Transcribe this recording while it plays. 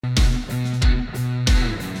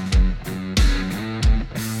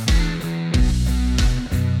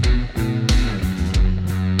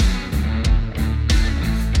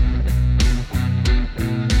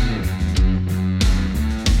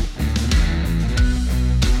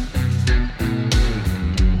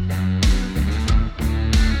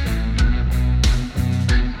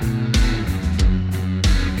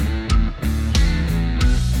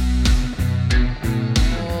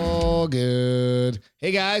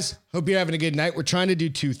Hey guys, hope you're having a good night. We're trying to do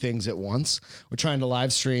two things at once. We're trying to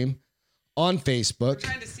live stream on Facebook.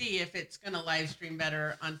 We're trying to see if it's going to live stream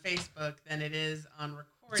better on Facebook than it is on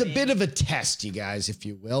recording. It's a bit of a test, you guys, if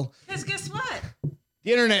you will. Because guess what?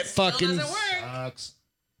 The internet fucking doesn't work. sucks.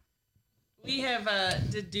 We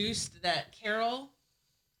have deduced that Carol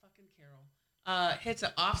hits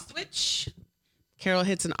an off switch. Carol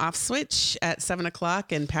hits an off switch at 7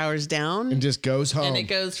 o'clock and powers down. And just goes home. And it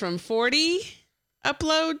goes from 40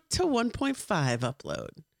 upload to 1.5 upload.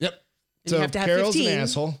 Yep. And so you have to have Carol's 15. an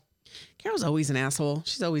asshole. Carol's always an asshole.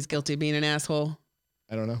 She's always guilty of being an asshole.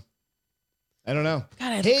 I don't know. God,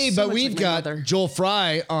 hey, but we've got Joel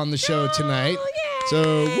Fry on the show tonight. Yay.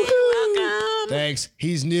 So welcome. Thanks.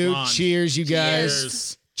 He's new. Slonge. Cheers, you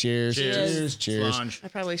guys. Cheers. Slonge. I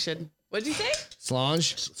probably should. What did you say?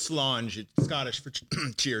 Slonge. Slonge. It's Scottish for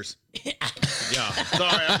cheers. Yeah.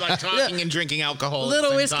 Sorry, I'm like talking and drinking alcohol.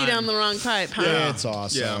 Little whiskey down the wrong pipe, huh? Yeah, it's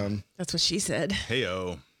awesome. Yeah. That's what she said.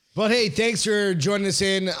 Heyo. But hey, thanks for joining us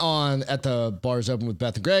in at the Bars Open with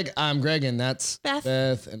Beth and Greg. I'm Greg, and that's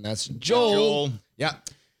Beth and that's Joel. Yeah.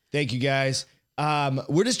 Thank you guys.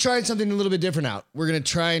 We're just trying something a little bit different out. We're gonna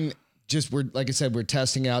try and like I said, we're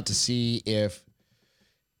testing out to see if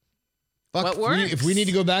what works. If we need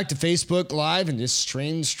to go back to Facebook Live and just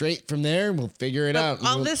stream straight from there, we'll figure it out.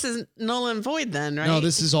 All this is null and void then, right? No,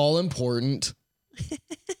 this is all important.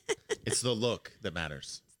 It's the look that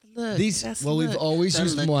matters. Look, we've always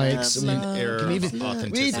used mics.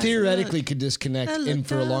 We theoretically could disconnect, and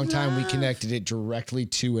for a long time we connected it directly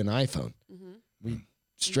to an iPhone.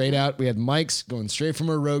 Mm-hmm. We had mics going straight from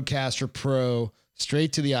a Rodecaster Pro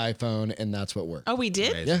straight to the iPhone, and that's what worked. Oh, we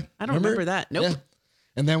did? Amazing. Yeah. I don't remember that. Nope. Yeah.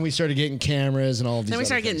 And then we started getting cameras and all of these. Then we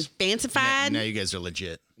started things. getting fancified. Now you guys are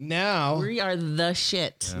legit. Now we are the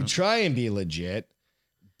shit. We try and be legit,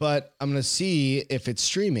 but I'm gonna see if it's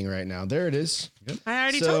streaming right now. There it is. I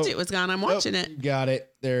already told you it was gone. I'm watching it. Got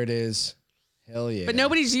it. There it is. Hell yeah. But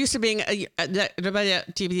nobody's used to being You got that?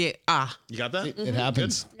 It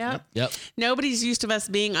happens. Yep. Nobody's used to us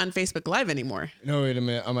being on Facebook Live anymore. No, wait a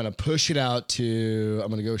minute. I'm gonna push it out I'm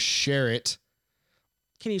gonna go share it.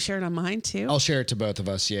 Can you share it on mine too? I'll share it to both of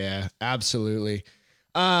us. Yeah, absolutely.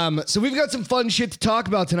 So we've got some fun shit to talk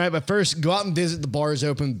about tonight, but first go out and visit the Bars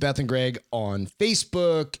Open with Beth and Greg on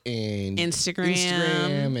Facebook and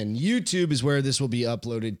Instagram and YouTube is where this will be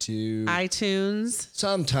uploaded to iTunes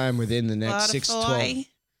sometime within the next 6 to 12 weeks.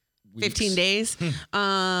 15 days.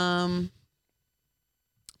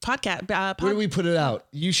 Podcast. Where do we put it out?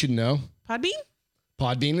 You should know.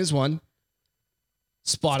 Podbean is one.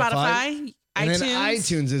 Spotify. And iTunes. then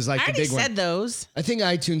iTunes is like the big one. I already said those. I think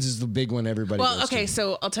iTunes is the big one everybody goes to.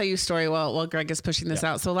 So I'll tell you a story while Greg is pushing this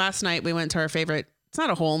out. So last night we went to our favorite, it's not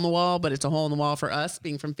a hole in the wall, but it's a hole in the wall for us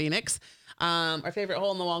being from Phoenix. Our favorite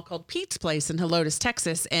hole in the wall called Pete's Place in Helotes,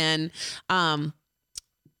 Texas. And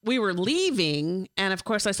we were leaving and of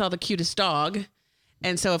course I saw the cutest dog.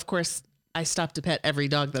 And so of course I stopped to pet every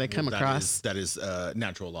dog that I come across. That is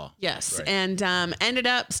natural law. Yes. Right. And ended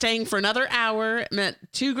up staying for another hour. Met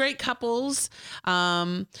two great couples,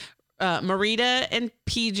 Marita and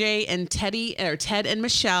PJ and Ted and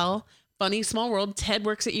Michelle. Funny small world. Ted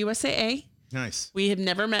works at USAA. Nice. We have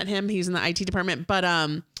never met him. He's in the IT department. But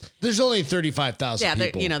there's only 35,000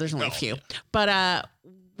 people. There's only a few. But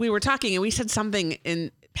we were talking and we said something in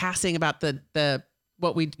passing about the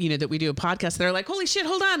what we, that we do a podcast. They're like, holy shit,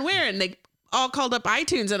 hold on, where? And they all called up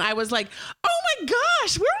iTunes. And I was like, oh my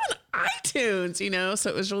gosh, we're on iTunes, So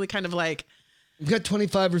it was really kind of like. We've got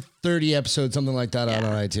 25 or 30 episodes, something like that out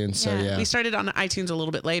on iTunes. So yeah. We started on iTunes a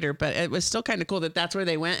little bit later, but it was still kind of cool that that's where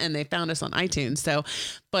they went and they found us on iTunes. So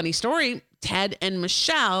funny story, Ted and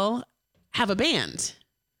Michelle have a band.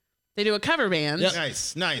 They do a cover band. Yep.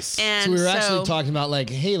 Nice. And so we were actually talking about like,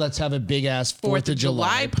 hey, let's have a big ass 4th of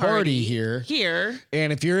July party here.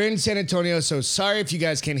 And if you're in San Antonio, so sorry if you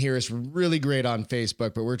guys can't hear us. We're really great on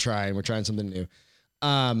Facebook, but we're trying something new.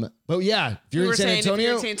 But yeah, if you're in San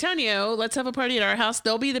Antonio, let's have a party at our house.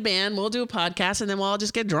 They'll be the band. We'll do a podcast and then we'll all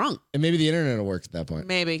just get drunk. And maybe the internet will work at that point.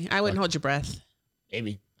 Maybe. I wouldn't hold your breath.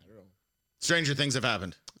 Maybe. I don't know. Stranger things have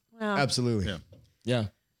happened. Well, absolutely. Yeah.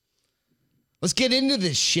 Let's get into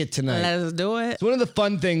this shit tonight. Let's do it. So one of the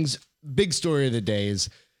fun things, big story of the day is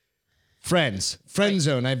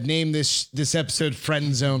Friendzone. I've named this episode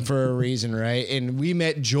Friendzone for a reason, right? And we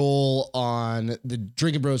met Joel on the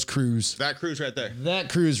Drinking Bros cruise. That cruise right there. That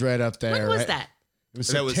cruise right up there. When was that? It was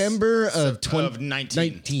September of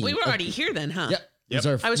 2019. We were already here then, huh?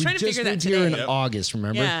 Yep. I was trying to figure that today. today. Here in August,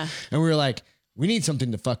 remember? Yeah. And we were like, we need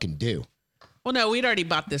something to fucking do. Well, no, we'd already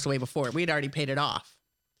bought this way before. We'd already paid it off.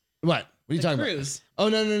 What? What are you talking cruise.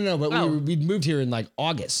 about? Oh, no. But we'd moved here in like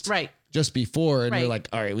August. Right. just before, and Right. we're like,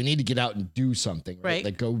 all right, we need to get out and do something, right? Right.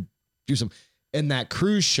 Like go do some. And that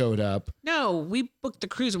cruise showed up. No, we booked the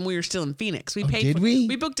cruise when we were still in Phoenix. We Oh, paid. did we?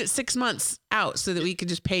 We booked it 6 months out so that we could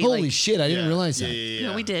just pay. Holy like, shit! I didn't realize that.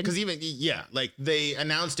 No, we did. Because even like they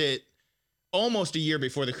announced it almost a year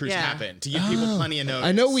before the cruise Yeah. happened to give people plenty of notice.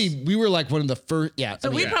 I know we were like one of the first. Yeah. So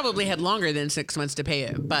I mean, we probably had longer than 6 months to pay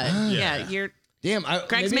it, but yeah, you're damn.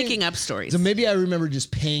 Greg's maybe- making up stories. So maybe I remember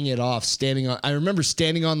just paying it off, standing on. I remember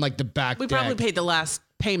standing on like the back. We deck. probably paid the last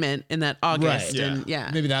payment in that August, Right. and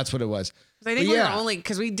yeah. Maybe that's what it was. 'Cause I think But we were yeah. only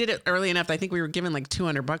because we did it early enough. I think we were given like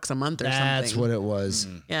 $200 a month or That's something. what it was.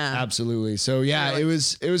 Yeah. Absolutely. So yeah, like- it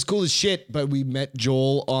was cool as shit. But we met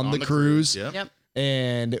Joel on the cruise, Yep. Yep.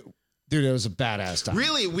 and dude, it was a badass time.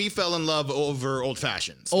 Really, we fell in love over old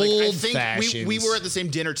fashions. Old I think fashions. we were at the same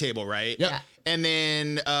dinner table, right? Yep. Yeah. And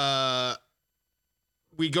then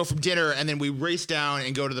we go from dinner, and then we race down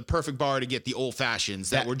and go to the perfect bar to get the old fashions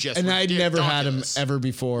that were just. And I'd never had them ridiculous. ever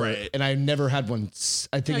before, Right. and I never had one.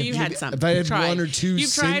 I think No, you had some. If I You had tried. one or two,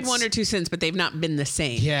 You've tried since- one or two since, but they've not been the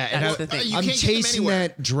same. Yeah, and That's the thing. You I'm can't get them chasing anywhere.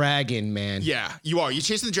 that dragon, man. Yeah, you are. You're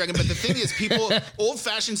chasing the dragon, but the thing is, people old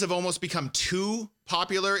fashions have almost become too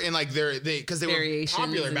popular in like because they were Variations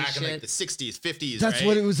popular and back in like shit. the 60s, 50s. That's right?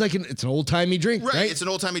 what it was like. It's an old timey drink, Right. right? It's an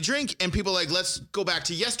old timey drink, and people are like, let's go back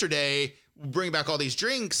to yesterday, bring back all these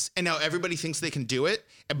drinks, and now everybody thinks they can do it.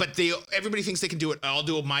 But everybody thinks they can do it. I'll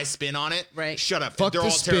do my spin on it. Right. Shut up. Fuck They're the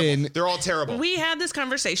all spin. terrible. They're all terrible. We had this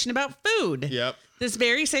conversation about food. Yep. This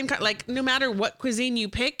very same like no matter what cuisine you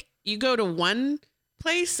pick, you go to one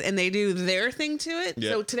place and they do their thing to it.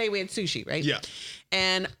 Yep. So today we had sushi, right? Yeah.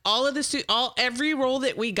 And all of the every roll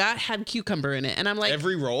that we got had cucumber in it, and I'm like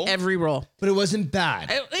Every roll? every roll. But it wasn't bad.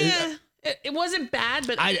 It wasn't bad,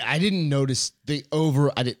 but I didn't notice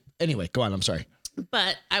I did. Anyway, go on. I'm sorry.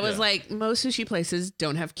 but I was like, most sushi places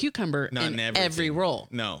don't have cucumber Not in in every everything. roll.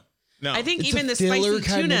 No. I think It's even a the filler spicy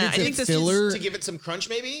kind of- tuna. it's I a think this filler. is to give it some crunch,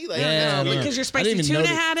 maybe? Like, Yeah, I don't know. because your I spicy didn't even tuna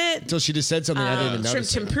notice. had it. Until she just said something, I didn't even Shrimp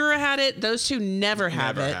notice. tempura had it. Those two never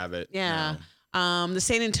have Never it. have it. Yeah. The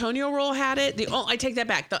San Antonio roll had it. I take that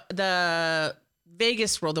back. The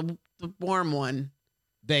Vegas roll, the warm one.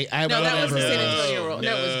 No, No, that was the San no, Antonio roll.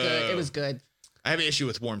 No, it was no. good. It was good. I have an issue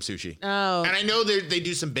with warm sushi. Oh. And I know they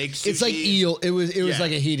do some baked sushi. It's like eel. It was Yeah.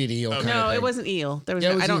 like a heated eel. Okay. Kind No, of it thing. wasn't eel. There was, Yeah,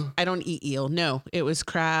 it no, was I don't eel. I don't eat eel. No, it was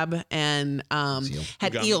crab and eel.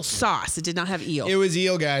 had You got eel me. sauce. It did not have eel. It was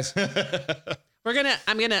eel, guys.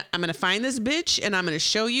 I'm gonna find this bitch and I'm gonna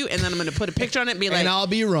show you and then I'm gonna put a picture on it and be like And I'll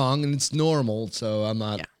be wrong, and it's normal. So I'm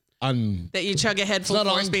not. Yeah. I'm. that you chug a head full not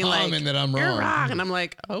force being like uncommon that I'm "You're wrong." And I'm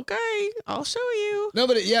like, okay, I'll show you. No,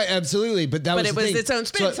 but yeah, absolutely. But that But was. it the was thing. its own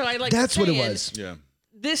spin, so I like That's what it saying- was. Yeah.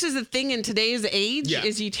 This is the thing in today's age Yeah.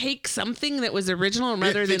 is you take something that was original and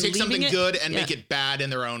rather They than take leaving something it, good and yeah, make it bad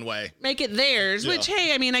in their own way. make it theirs, which Yeah.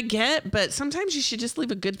 hey, I mean I get, but sometimes you should just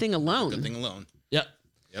leave a good thing alone. Good thing alone. Yep.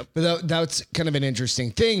 Yep. But that's kind of an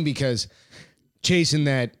interesting thing because chasing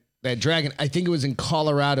that dragon, I think it was in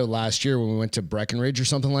Colorado last year when we went to Breckenridge or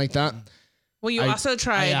something like that. Well, you I also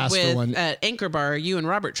tried asked for one. with at Anchor Bar. You and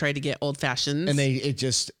Robert tried to get old fashions, And they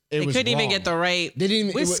they was couldn't even wrong. get the right. They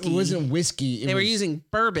didn't. whiskey. It wasn't whiskey. They were was- using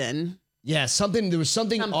bourbon, Yeah, something. There was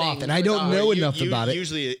something Something off, and I was don't off. know You- enough you- about it.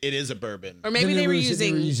 Usually it is a bourbon. or maybe Then they were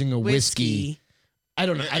they were using a whiskey. I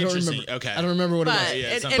don't know. I don't Interesting. remember. Okay. I don't remember what But, it was. Yeah,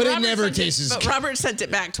 and something. But it Robert never sent tastes as But good. Robert sent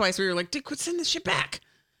it back twice. We were like, dude, quit sending this shit back.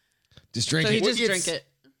 Just drink So he it. just It's- drank it.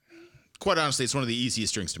 Quite honestly, it's one of the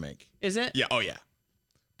easiest drinks to make. Is it? Yeah. Oh, yeah.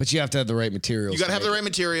 But you have to have the right materials. You got to have make the it. right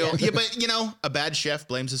material. Yeah, but, a bad chef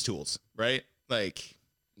blames his tools, right? Like,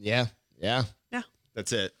 Yeah. Yeah. Yeah.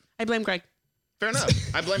 that's it. I blame Greg. Fair enough.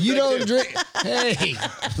 I blame You Greg, don't too. drink. Hey.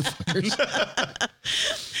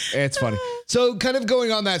 It's funny. So, kind of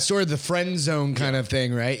going on that story, the friend zone kind of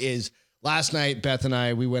thing, right? Is last night, Beth and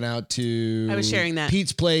I, we went out to I was sharing that.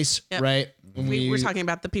 Pete's place, Yep. right? And We were talking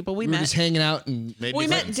about the people we we were met. just hanging out and Made We me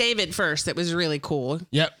met friends. David first. That was really cool.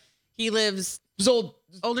 yep. He lives It was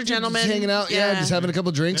older just gentleman. hanging out, yeah, just having a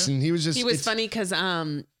couple drinks, and he was just He was it's- funny because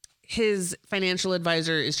his financial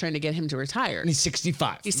advisor is trying to get him to retire. And he's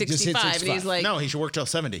 65. He's He just hit 65, and he's like, No, he should work till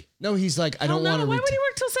 70. no, he's like, I don't no, want to why retire. would he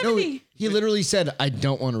work till No, 70? he literally said, I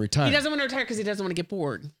don't want to retire. He doesn't want to retire because he doesn't want to get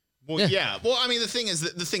bored. Well, yeah. Well, I mean, the thing is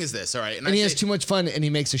this, all right? and he has too much fun, and he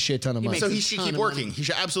makes a shit ton of money. makes So a he should ton keep of working. money. He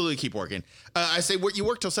should absolutely keep working. I say you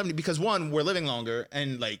work till 70 because one, we're living longer,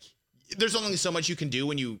 and like, there's only so much you can do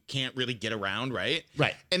when you can't really get around, right?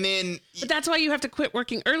 Right. And then But that's why you have to quit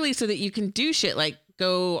working early so that you can do shit like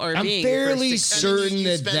go RVing. I'm for fairly 6 and then certain you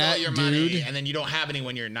that spend all that your dude, money, and then you don't have any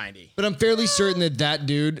when you're 90. but I'm fairly certain that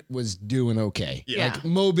dude was doing okay. Yeah. Like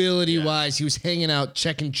mobility wise, he was hanging out,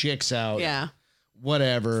 checking chicks out. Yeah.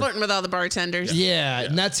 whatever. Flirting with all the bartenders. Yeah,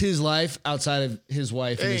 and that's his life outside of his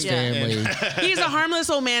wife and his family. He's a harmless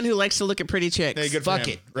old man who likes to look at pretty chicks. Hey, good Fuck for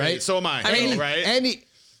him. it, right? So am I. And,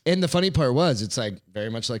 and the funny part was, it's like very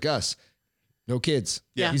much like us. No kids.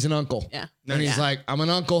 Yeah. He's an uncle. Yeah. And he's like, I'm an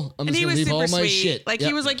uncle. I'm And just he going to was leave super all my sweet. shit. Like,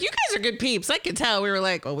 he was like, you guys are good peeps. I could tell. We were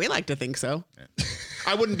like, well, we like to think so.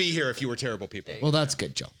 I wouldn't be here if you were terrible people. Well, that's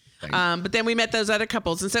good, Joe. But then we met those other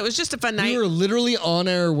couples. And so it was just a fun night. We were literally on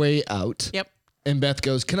our way out. Yep. And Beth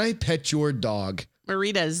goes, can I pet your dog?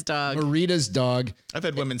 Marita's dog. Marita's dog. I've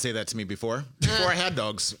had women say that to me before I had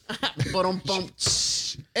dogs.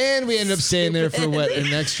 And we ended up staying there for what,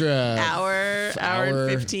 an extra hour and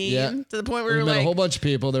 15. Yeah. To the point where We we were met like, a whole bunch of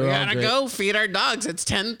people. They were we all gotta great. go feed our dogs. It's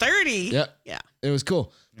 10:30. Yeah. Yeah. It was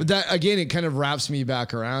cool. But that, again, it kind of wraps me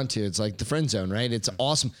back around to, it's like the friend zone, right? It's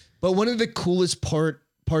awesome. But one of the coolest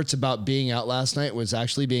parts about being out last night was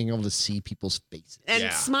actually being able to see people's faces.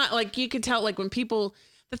 And smile, like you could tell, like when people,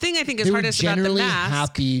 the thing I think is They were hardest about the generally mask.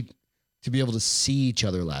 happy to be able to see each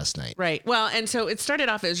other last night. Right. Well, and so it started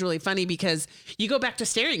off, it was really funny because you go back to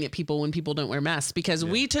staring at people when people don't wear masks, because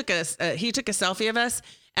he took a selfie of us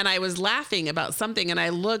and I was laughing about something and I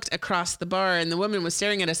looked across the bar and the woman was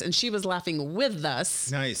staring at us and she was laughing with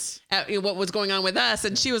us. Nice. At what was going on with us.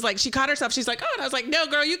 And she was like, she caught herself. She's like, oh, and I was like, no,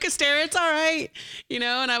 girl, you can stare. It's all right. And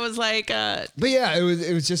I was like, but yeah,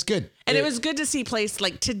 it was just good. And it was good to see place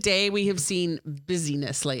like today we have seen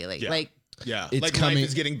busyness lately. Yeah. Like, Yeah. It's like coming. life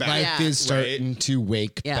is getting back. Life is starting to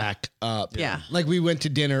wake Yeah. back up. Yeah. Like we went to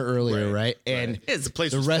dinner earlier, right? And it's The place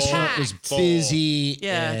the was restaurant full. was Full. busy.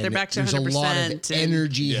 Yeah, and they're back to there's a lot 100% of and-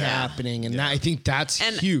 energy happening, and I think that's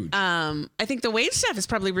huge. I think the wait staff is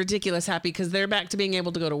probably ridiculous happy because they're back to being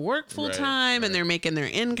able to go to work full time and they're making their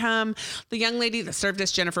income. The young lady that served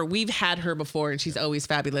us, Jennifer, we've had her before and she's always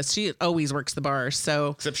fabulous. She always works the bar. So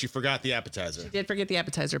Except she forgot the appetizer. did forget the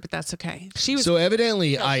appetizer, but that's okay. She was So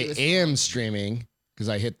evidently, felt I she was am streaming because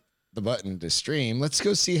I hit the button to stream. Let's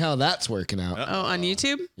go see how that's working out. on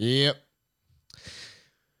YouTube. Yep.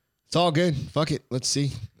 It's all good. Fuck it. Let's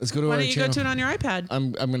see. Let's go to Why our don't you channel. go to it on your iPad?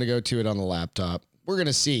 I'm gonna go to it on the laptop. We're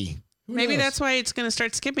gonna see. Who Maybe knows? that's why it's going to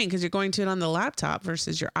start skipping because you're going to it on the laptop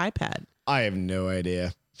versus your iPad. I have no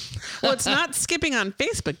idea. Well, it's not skipping on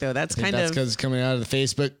Facebook though. That's kind That's of because it's coming out of the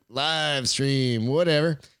Facebook live stream.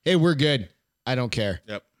 Whatever. Hey, we're good. I don't care.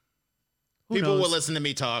 Yep. Who People knows? will listen to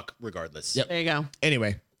me talk regardless. Yep. There you go.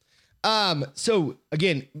 Anyway, so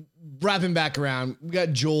again, wrapping back around, we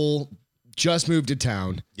got Joel just moved to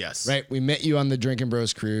town. Yes. Right. We met you on the Drinking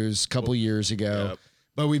Bros cruise a couple years ago. Yep.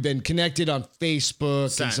 But we've been connected on Facebook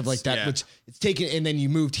and Since, stuff like that, yeah. which it's taken. And then you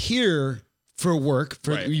moved here for work.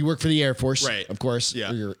 You work for the Air Force, Right. Of course.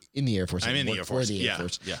 Yeah. Or you're in the Air Force. I'm You in the work Air Force. For the Yeah. Air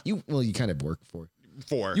Force. Yeah. You kind of work for.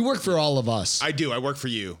 For You work for all of us. I do. I work for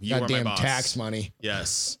you. You are my Goddamn boss. tax money,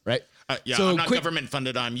 Yes. right? Yeah. So I'm not quick- government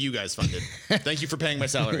funded. I'm you guys funded. Thank you for paying my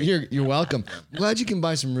salary. You're welcome. I'm glad you can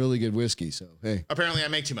buy some really good whiskey. So hey, Apparently, I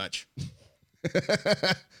make too much. is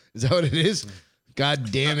that what it is?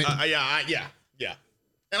 God damn it! Yeah.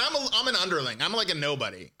 And I'm an underling. I'm like a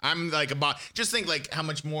nobody. I'm like a bot. Just think like how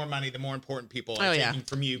much more money the more important people are taking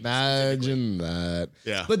from you. Imagine that.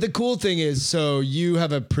 Yeah. But the cool thing is, so you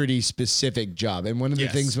have a pretty specific job, and one of the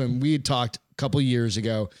Yes. things when we had talked a couple years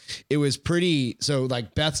ago, it was pretty. So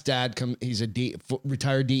like Beth's dad, he's a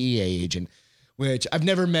retired DEA agent, which I've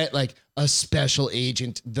never met like a special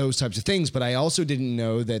agent, those types of things. But I also didn't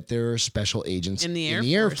know that there are special agents In the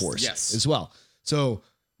Air Force. Force Yes. as well. So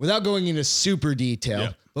without going into super detail,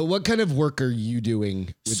 Yeah. but what kind of work are you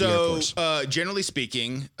doing with the Air Force? Generally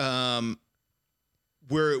speaking,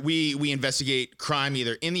 we investigate crime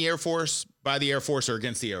either in the Air Force, by the Air Force, or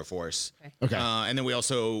against the Air Force. Okay. And then we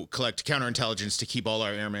also collect counterintelligence to keep all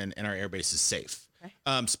our airmen and our air bases safe.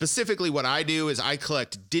 Okay. Specifically, what I do is I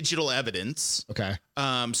collect digital evidence. Okay.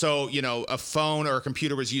 So, a phone or a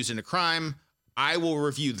computer was used in a crime. I will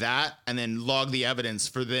review that and then log the evidence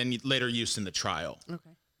for then later use in the trial. Okay.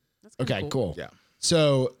 That's kinda Okay, cool. Yeah.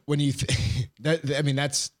 So when you,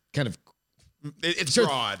 that's kind of It's sure,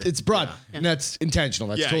 broad. It's broad, and that's intentional.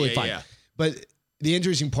 That's Yeah, totally yeah, fine. yeah. But the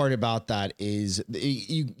interesting part about that is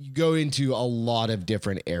you go into a lot of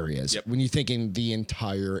different areas. Yep. When you're thinking the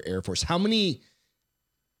entire Air Force, how many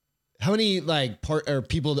like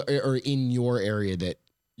people that are in your area that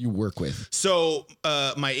you work with? So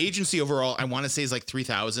my agency overall, I want to say is like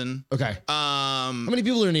 3,000. Okay. How many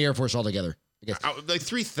people are in the Air Force altogether? I guess. Like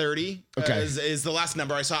 330 is the last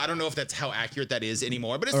number I saw. I don't know if that's how accurate that is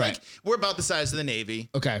anymore, but it's like we're about the size of the Navy.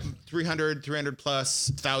 Okay. 300 plus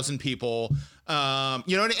 1,000 people. You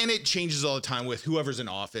know, and it changes all the time with whoever's in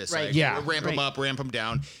office. Right. Like, Yeah. Ramp them up, ramp them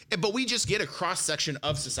down. But we just get a cross section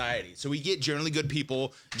of society. So we get generally good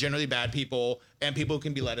people, generally bad people, and people who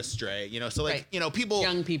can be led astray. You know, so like, you know,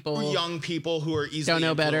 young people who are easily don't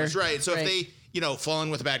know better. Right. So if they, you know, fall in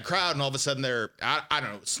with a bad crowd and all of a sudden they're, I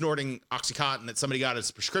don't know, snorting Oxycontin that somebody got as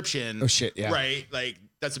a prescription. Oh shit. Yeah. Right. Like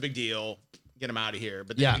that's a big deal. Get them out of here.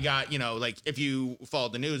 But then we got, you know, like if you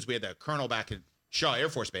followed the news, we had the colonel back at Shaw Air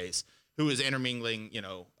Force Base who was intermingling, you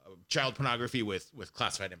know, child pornography with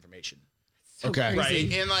classified information. So crazy.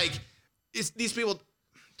 Right. And like these people,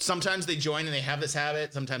 sometimes they join and they have this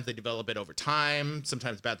habit. Sometimes they develop it over time.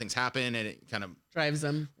 Sometimes bad things happen and it kind of drives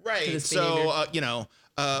them. Right. To this so, you know,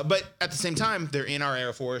 but at the same time, they're in our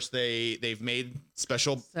Air Force. They've made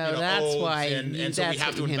special. So you know, that's oaths why. and so we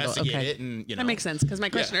have to investigate it. And you know that makes sense because my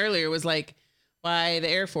question earlier was like, why the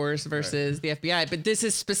Air Force versus the FBI? But this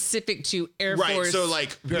is specific to Air Force. Right. So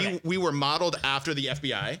like we were modeled after the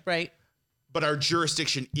FBI. Right. But our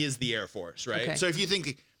jurisdiction is the Air Force. Right. Okay. So if you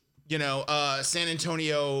think, you know, San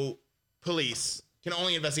Antonio police can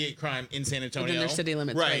only investigate crime in San Antonio. Within their city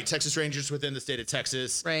limits. Right. Texas Rangers within the state of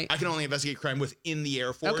Texas. Right. I can only investigate crime within the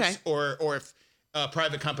Air Force. Okay. Or if a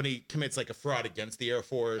private company commits like a fraud against the Air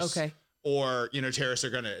Force. Okay. Or, you know, terrorists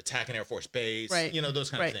are going to attack an Air Force base. Right. You know,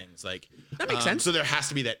 those kind of things. Like that makes sense. So there has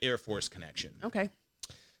to be that Air Force connection. Okay.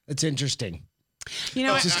 That's interesting. You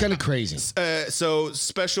know, It's just kind of crazy. So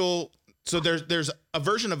special. So there's a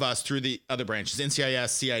version of us through the other branches, NCIS,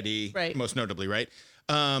 CID, most notably, right?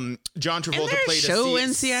 John Travolta played a show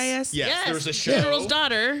NCIS. Yes, there was a show. General's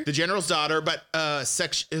Daughter. The General's Daughter, but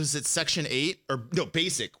Section 8 or no,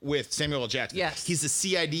 Basic with Samuel L. Jackson. Yes, he's a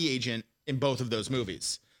CID agent in both of those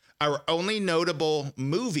movies. Our only notable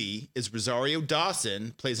movie is Rosario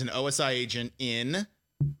Dawson plays an OSI agent in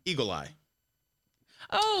Eagle Eye.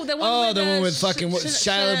 Oh, the one with fucking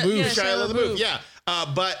Shia LaBeouf. Yeah, Shia LaBeouf. Yeah.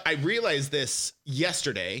 But I realized this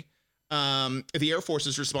yesterday. The Air Force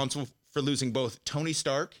is responsible for losing both Tony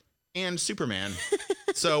Stark and Superman.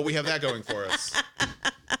 So we have that going for us.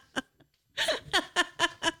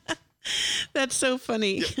 That's so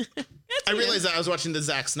funny. Yeah. I realized that I was watching the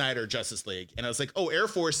Zack Snyder Justice League and I was like, oh, Air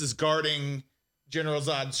Force is guarding General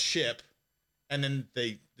Zod's ship. And then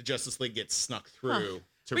the Justice League gets snuck through.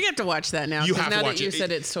 We have to watch that now. You have now to watch that you it.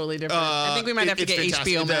 said it's totally different. I think we might have to get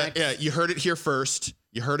fantastic. HBO Max. Yeah, you heard it here first.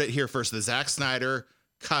 The Zack Snyder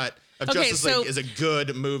cut of Justice League is a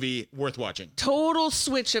good movie worth watching. Total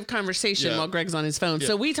switch of conversation while Greg's on his phone.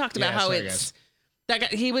 So we talked about how it's that guy,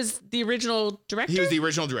 he was the original director. He was the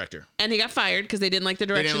original director. And he got fired because they didn't like the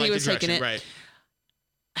direction he was taking it. Right.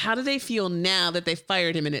 How do they feel now that they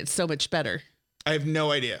fired him and it's so much better? I have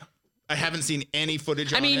no idea. I haven't seen any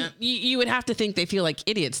footage on it. I mean, you would have to think they feel like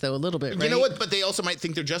idiots, though, a little bit, right? You know what? But they also might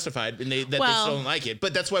think they're justified and they still don't like it.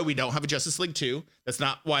 But that's why we don't have a Justice League 2. That's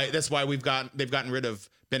why they've gotten rid of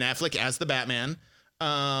Ben Affleck as the Batman.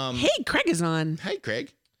 Hey, Craig is on. Hey,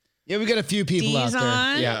 Craig. Yeah, we got a few people D's out there.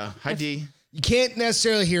 on. Yeah. Hi, D. You can't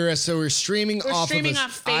necessarily hear us, so we're streaming off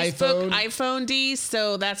Facebook, iPhone D,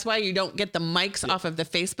 so that's why you don't get the mics off of the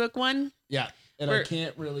Facebook one. Yeah, and I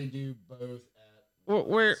can't really do both.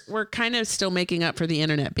 We're kind of still making up for the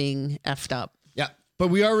internet being effed up. Yeah, but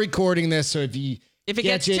we are recording this, so if it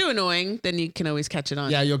gets too annoying, then you can always catch it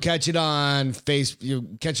on. Yeah, you'll catch it on You'll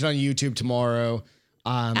catch it on YouTube tomorrow.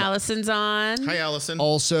 Allison's on. Hi, Allison.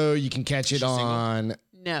 Also, you can catch it on.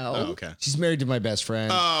 No. Oh, okay. She's married to my best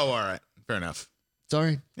friend. Oh, all right. Fair enough.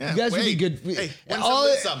 Sorry. Yeah, you guys would be good. Hey,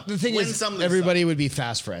 The thing is, everybody would be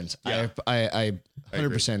fast friends. Yeah. I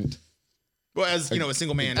 100%. Well, as you know, a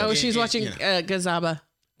single man. Oh, she's watching Gonzaga.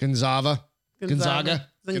 Gonzaga.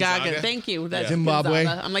 Thank you. That's Zimbabwe.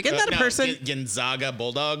 Gonzaga. I'm like, isn't that a person? Gonzaga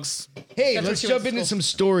Bulldogs. Hey, let's jump into some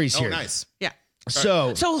stories here. Oh, nice. Yeah.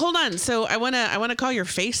 So hold on. So I wanna call your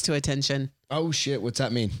face to attention. Oh shit, what's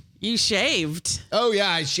that mean? You shaved. Oh yeah,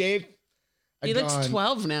 I shaved. He looks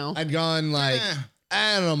 12 now. I'd gone like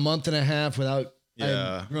I don't know, a month and a half without.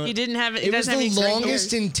 Yeah. He didn't have it. It was the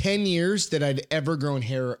longest in 10 years that I'd ever grown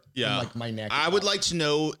hair on like my neck. I would like to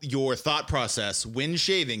know your thought process when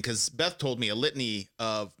shaving, because Beth told me a litany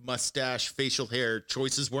of mustache, facial hair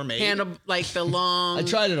choices were made. Handle like the long. I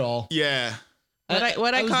tried it all. Yeah.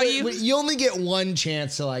 What I call you? You only get one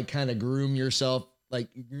chance to like kind of groom yourself, like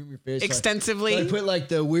groom your face extensively. So I put like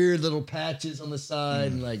the weird little patches on the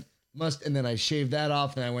side and like and then I shaved that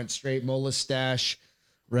off and I went straight mustache,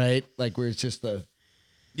 right? Like where it's just the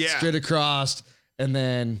straight across, and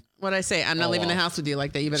then What'd I say? I'm not leaving the house with you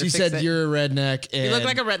like that. You better She fix said it. you're a redneck. And You look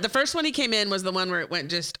like a red. The first one he came in was the one where it went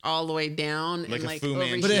just all the way down Like and a like Fu over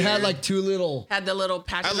Manchu. here. But it had like two little. Had the little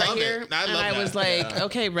patch I right love here. it. I and love I that. was like,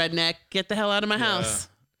 okay, redneck, get the hell out of my house.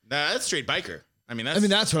 Nah, that's straight biker. I mean,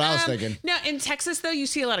 that's what I was thinking. No, in Texas though, you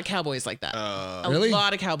see a lot of cowboys like that. Really? A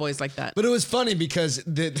lot of cowboys like that. But it was funny because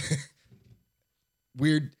the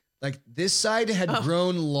weird, like this side had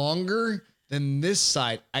grown longer than this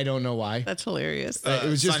side. I don't know why. That's hilarious. It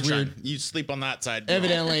was just sunshine. weird. You sleep on that side.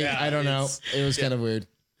 Evidently, Yeah, I don't know. it's- It was kind of weird.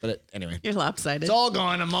 But anyway, You're lopsided. it's all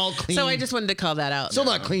gone. I'm all clean. So I just wanted to call that out. Still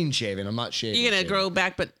not clean shaven. I'm not shaving. You're gonna grow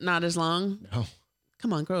back, but not as long. No.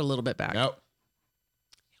 Come on, grow a little bit back. Nope.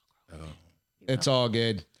 It's all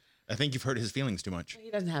good. I think you've hurt his feelings too much. He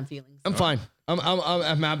doesn't have feelings. I'm fine.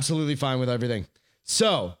 I'm absolutely fine with everything.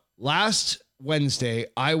 So last Wednesday,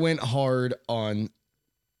 I went hard on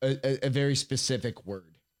a very specific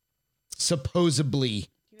word. Supposedly.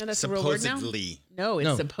 You know that's a real word now? Supposedly. No, it's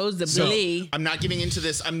No. supposedly. I'm not giving into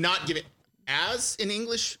this. I'm not giving as an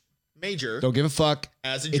English major. Don't give a fuck.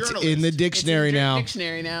 As a It's journalist. in the It's in dictionary now.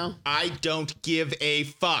 Dictionary now. I don't give a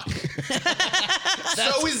fuck.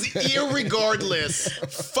 So is irregardless.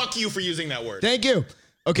 Fuck you for using that word. Thank you.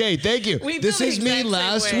 Okay, thank you. We This feel the is me exact same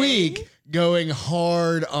last way. week going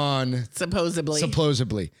hard on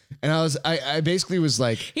Supposedly. And I basically was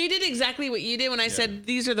like, He did exactly what you did when I said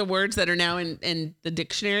these are the words that are now in the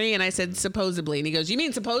dictionary, and I said supposedly, and he goes, "You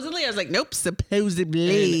mean supposedly?" I was like, "Nope,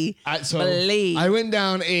 supposedly." I went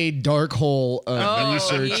down a dark hole of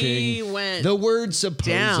researching he went the word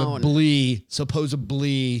supposedly,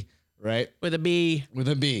 right? with a B. With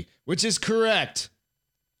a B, which is correct.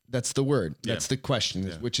 That's the word. That's the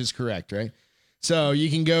question, which is correct, right? So you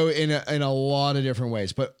can go in a lot of different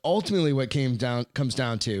ways, but ultimately what comes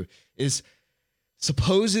down to is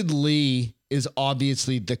supposedly is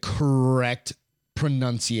obviously the correct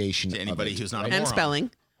pronunciation. To anybody of it, who's not a And moron.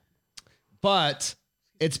 spelling. but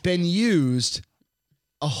it's been used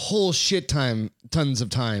a whole shit tons of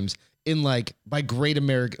times in like by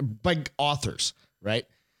authors, right?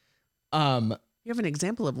 You have an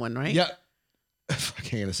example of one, right? Yeah.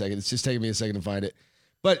 Hang on a second. It's just taking me a second to find it.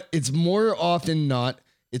 But it's more often not,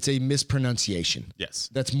 it's a mispronunciation. Yes.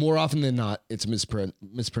 That's more often than not, it's a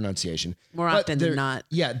mispronunciation. More But often than not.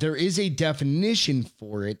 Yeah, there is a definition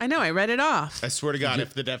for it. I know. I read it off. I swear to God,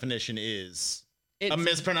 if the definition is a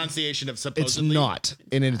mispronunciation of It's supposedly. not.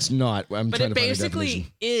 And it's not. I'm But trying it to find a basically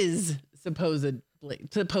definition. is supposedly.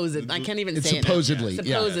 I can't even It's say supposedly, it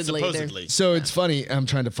now. yeah. Supposedly. Supposedly. So it's funny. I'm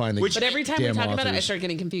trying to find the Which- But every time we damn talk about it, I authors. start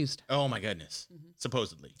getting confused. Oh my goodness.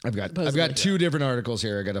 Supposedly. I've got Supposedly. two different articles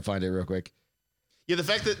here. I got to find it real quick. Yeah, the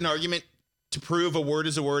fact that an argument to prove a word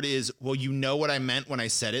is a word is, well, you know what I meant when I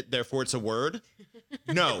said it, therefore it's a word.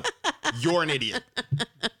 No, you're an idiot.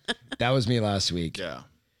 That was me last week. Yeah.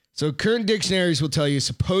 So current dictionaries will tell you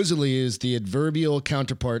supposedly is the adverbial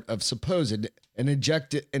counterpart of supposed,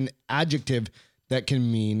 an adjective that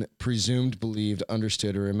can mean presumed, believed,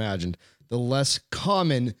 understood, or imagined. The less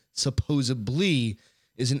common supposedly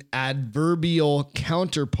is an adverbial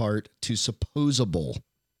counterpart to supposable,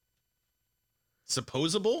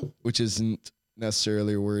 Supposable? which isn't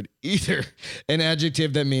necessarily a word either. An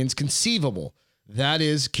adjective that means conceivable. That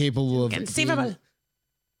is capable of Conceivable. being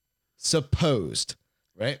supposed,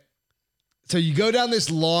 right? So you go down this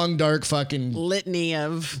long, dark fucking Litany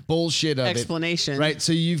of bullshit of explanation. it, right?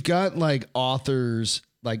 So you've got like authors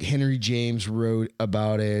like Henry James wrote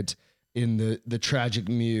about it in the Tragic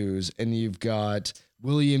Muse, and you've got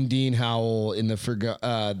William Dean Howell in the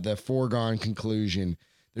Foregone Conclusion.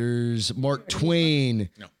 There's Mark Twain.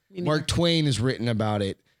 No. Mark Twain has written about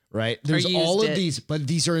it, right? There's used all of it. these, but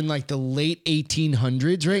these are in like the late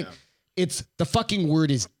 1800s, right? Yeah. It's the fucking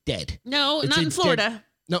word is dead. No, It's not a in Florida. dead-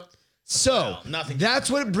 No. So Well, nothing- that's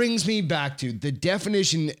what it brings me back to. The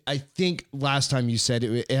definition, I think last time you said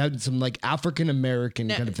it had some like African American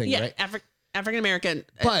kind of thing, yeah, right? African American.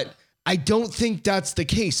 But I don't think that's the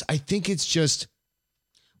case. I think it's just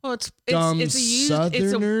Well, it's dumb it's a used,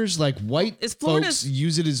 Southerners, like white it's folks, Florida's-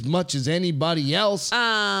 use it as much as anybody else.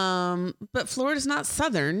 but Florida's not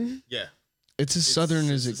Southern. Yeah. It's as Southern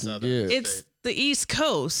as it it's a can Southern. get. It's the East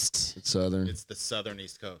Coast. It's Southern. It's the southern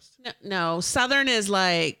East Coast. No, Southern is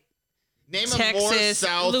like Name a more Texas,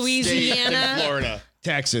 south state Louisiana. than Florida.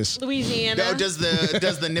 Texas. Louisiana. No, does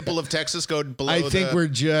the nipple of Texas go below? I think we're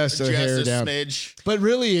just a hair down. Smidge. But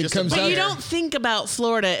really, it Just a comes bit. down But you to don't think about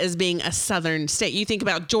Florida as being a southern state. You think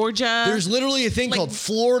about Georgia. there's literally a thing like- called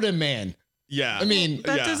Florida Man. Yeah. I mean,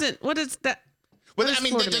 that yeah. doesn't. What is that? Well, I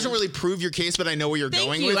mean, that doesn't really prove your case, but I know where you're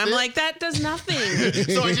going with it. I'm like, that does nothing.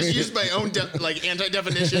 So I just used my own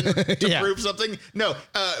anti-definition to prove something. No,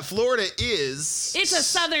 Florida is. It's a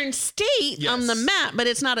southern state on the map, but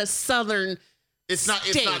it's not a southern. It's not.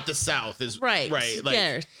 State. It's not the South. Is right. Right. Like,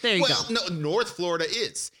 there you go. Well, no, North Florida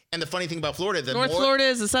is, and the funny thing about Florida, North Florida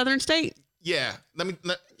is a southern state. Yeah.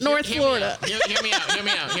 North Florida. Hear me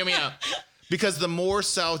out. Hear me out. Because the more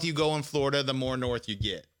south you go in Florida, the more north you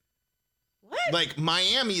get. What? Like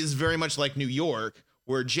Miami is very much like New York,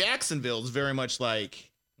 where Jacksonville is very much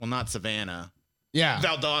like, well, not Savannah. Yeah.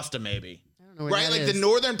 Valdosta, maybe. I don't know where Right? that Like is. the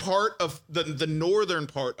northern part of the northern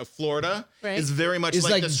part of Florida is very much it's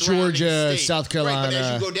like the surrounding Georgia, state. South Carolina. Right, but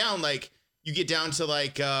as you go down, like you get down to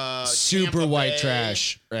like super Tampa white Bay,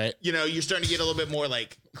 trash, right? You know, you're starting to get a little bit more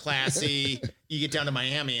like classy. You get down to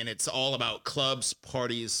Miami and it's all about clubs,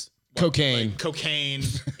 parties, cocaine.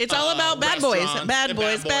 It's all about bad boys.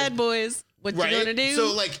 Bad boys. What right? you gonna do?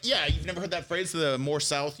 So like, yeah, you've never heard that phrase, the more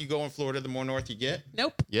south you go in Florida, the more north you get?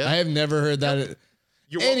 Nope. Yeah. I have never heard that.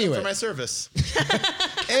 You're welcome for my service.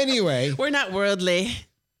 Anyway. We're not worldly.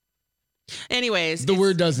 Anyways. The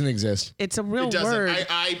word doesn't exist. It's a real It doesn't. word.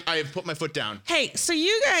 I have put my foot down. Hey, so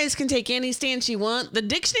you guys can take any stance you want. The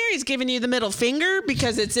dictionary's giving you the middle finger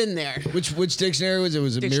because it's in there. Which dictionary was it?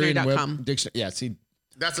 Was it Dictionary.com. Dictionary? Yeah, see.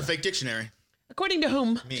 That's a fake dictionary. According to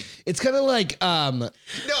whom? Me. It's kind of like No,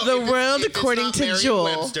 The world according to Joel.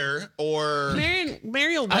 Webster or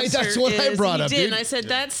Merriam-Webster. That's what I brought up, He did, dude. and I said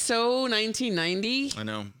that's so 1990. I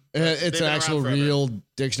know. it's an actual real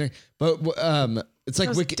dictionary, but it's like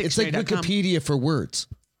it's like Wikipedia for words.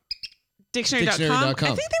 Dictionary.com. I think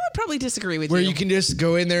they would probably disagree with Where you. you can just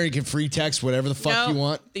go in there, you can free text whatever the fuck you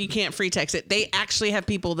want. You can't free text it. They actually have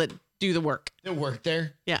people that do the work. They work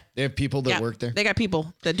there. Yeah. They have people that work there. They got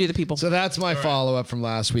people that do the people. So that's my follow up from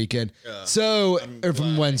last weekend. Or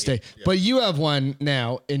from Wednesday. But you have one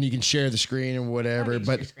now, and you can share the screen or whatever.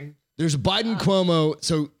 But there's Biden Cuomo.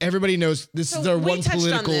 So everybody knows this is our one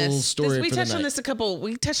political story. We touched on this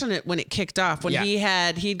we touched on it when it kicked off. When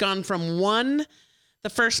he'd gone from the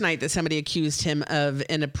first night that somebody accused him of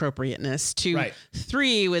inappropriateness to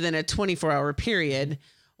 3 within a 24-hour period.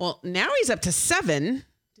 Well, now he's up to 7.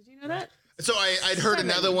 Did you know that? So I'd heard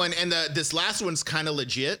another one, and this last one's kind of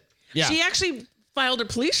legit. Yeah. She actually filed a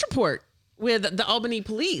police report with the Albany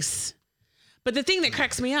police. But the thing that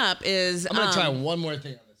cracks me up is... I'm going to try one more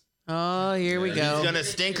thing on this. Oh, here we go. He's going to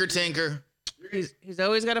stinker tinker. He's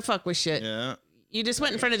always got to fuck with shit. Yeah. You just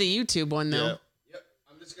went in front of the YouTube one, though. Yep.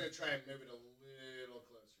 I'm just going to try and move it a little closer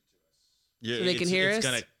to us. Yeah, so they can hear us? It's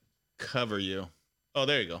going to cover you. Oh,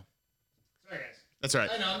 there you go. Sorry, guys. That's right.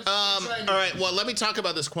 I know, all right. Well, let me talk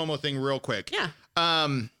about this Cuomo thing real quick. Yeah.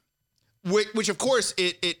 Which of course,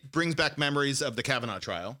 it brings back memories of the Kavanaugh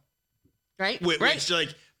trial. Right? Which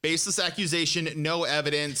like, baseless accusation, no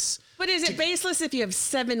evidence. But is it baseless if you have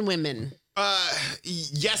 7 women?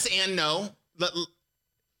 Yes and no.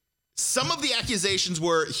 Some of the accusations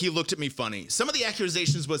were he looked at me funny. Some of the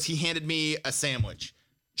accusations was he handed me a sandwich.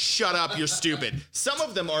 Shut up, you're stupid. Some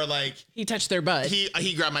of them are like he touched their butt.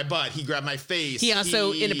 He grabbed my butt. He grabbed my face. He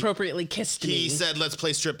also inappropriately kissed me. He said, "Let's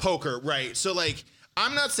play strip poker." Right. So like,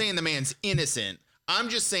 I'm not saying the man's innocent. I'm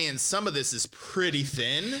just saying some of this is pretty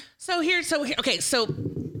thin. So here's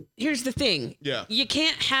the thing. Yeah. You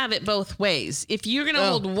can't have it both ways. If you're going to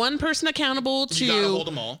hold one person accountable to... You gotta hold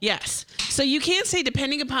them all. Yes. So you can't say,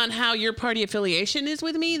 depending upon how your party affiliation is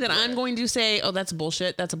with me, that I'm going to say, oh, that's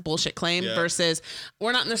bullshit. That's a bullshit claim versus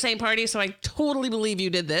we're not in the same party, so I totally believe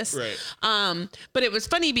you did this. Right. But it was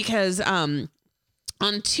funny because...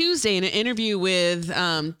 on Tuesday, in an interview with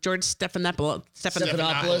George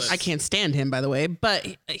Stephanopoulos, I can't stand him, by the way, but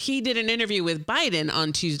he did an interview with Biden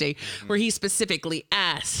on Tuesday where he specifically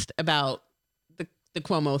asked about the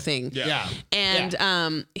Cuomo thing. Yeah.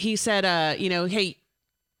 And he said, hey,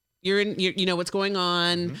 you know what's going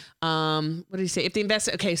on. What did he say? If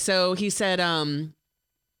the okay, so he said,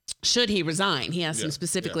 should he resign? He asked him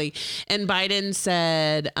specifically, and Biden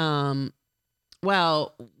said,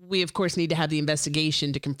 well, we of course need to have the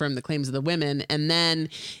investigation to confirm the claims of the women. And then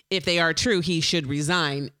if they are true, he should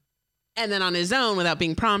resign. And then on his own, without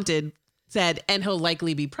being prompted, said, and he'll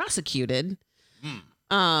likely be prosecuted.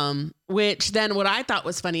 Which then what I thought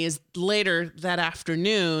was funny is later that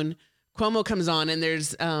afternoon, Cuomo comes on and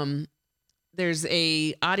there's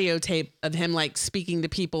a audio tape of him like speaking to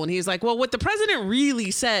people. And he's like, well, what the president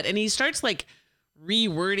really said. And he starts like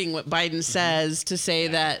rewording what Biden says to say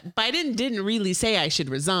that Biden didn't really say I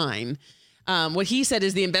should resign. What he said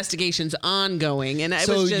is the investigation's ongoing. And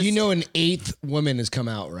so, was just, an 8th woman has come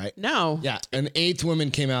out, right? No. Yeah. An 8th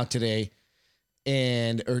woman came out today.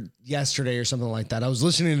 or yesterday or something like that. I was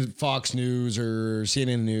listening to Fox News or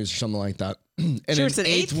CNN News or something like that. And Sure, an it's an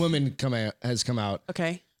eighth eighth? woman has come out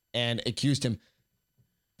Okay. and accused him.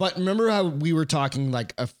 But remember how we were talking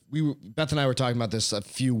Beth and I were talking about this a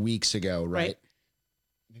few weeks ago, right?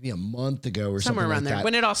 Maybe a month ago or Somewhere something around like there that.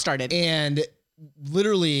 when it all started. And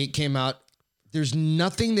literally it came out. There's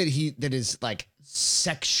nothing that is like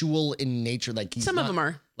sexual in nature. Like Some of them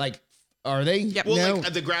are. Like, are they? Yep. Well, No.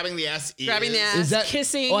 like the grabbing the ass Grabbing the ass, Is that-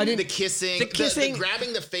 kissing. Oh, I didn't- the kissing, The kissing. the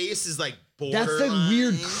grabbing the face is like That's borderline. the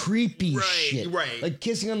weird, creepy Right, shit. right. Like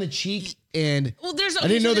kissing on the cheek and Well, there's. I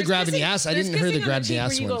didn't know the there's grabbing the kissing- ass. I there's didn't hear the kissing on grabbing the cheek where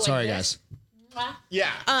ass you one. go Sorry, like guys. this.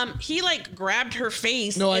 Yeah. He like grabbed her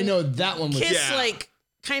face. No, I and know that one was. Kiss Yeah. like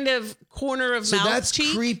kind of corner of So mouth that's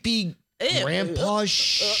cheek. creepy Ew. grandpa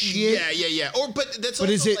shit. Yeah. But that's But also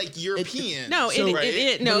is it- like European. No, So- no. But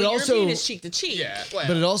it European also- is cheek to cheek. Yeah. Well,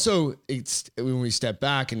 But it also, it's when we step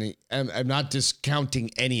back, and I'm not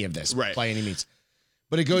discounting any of this Right. by any means,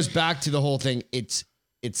 but it goes back to the whole thing. It's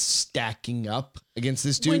stacking up against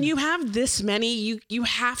this dude. When you have this many, you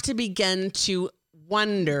have to begin to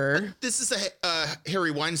wonder. this is a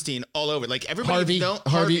Harry Weinstein all over. Like everybody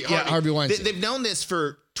Harvey Weinstein. They've known this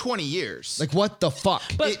for 20 years. Like, what the fuck?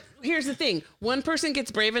 But here's the thing: one person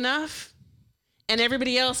gets brave enough, and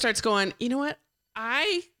everybody else starts going. You know what?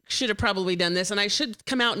 I should have probably done this, and I should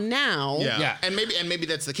come out now. Yeah. And maybe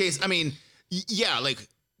that's the case. I mean, yeah, like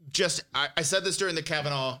I said this during the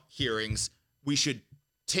Kavanaugh hearings. We should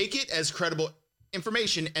take it as credible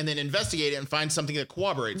information and then investigate it and find something that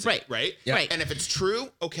corroborates Right. it, right? Yeah. Right. And if it's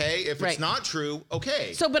true, okay. If Right. it's not true,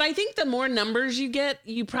 okay. So, but I think the more numbers you get,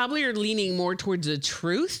 you probably are leaning more towards the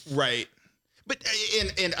truth. Right. But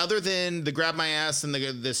and other than the grab my ass and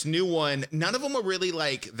this new one, none of them are really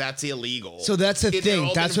like that's illegal. So that's the They've thing.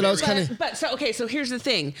 all That's been what I was very- kind of. But so here's the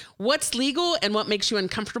thing: what's legal and what makes you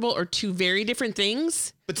uncomfortable are two very different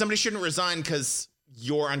things. But somebody shouldn't resign because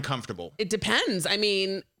you're uncomfortable. It depends. I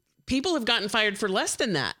mean, people have gotten fired for less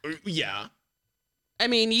than that. Yeah. I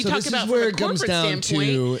mean, you So talk this is about where from a it comes corporate down standpoint.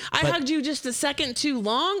 to- I but- hugged you just a second too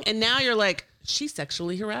long, and now you're like, she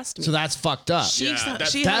sexually harassed me. So that's fucked up. She Yeah,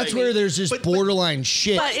 she That's hugged where me. there's just But- borderline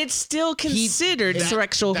shit. But it's still considered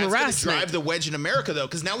sexual That's gonna harassment. drive the wedge in America though,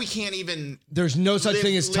 because now we can't even There's no such live,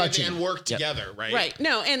 thing as live touching. and work together, right? Right.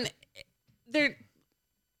 No, and they're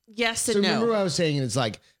yes and So remember no. what I was saying? It's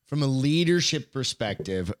like from a leadership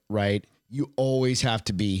perspective, right? You always have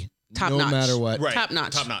to be Top no notch. matter what, Right. Top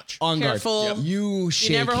notch. Top notch. on guard. Careful. Yep. You shake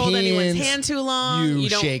You never hold hands, anyone's hand too long. You, You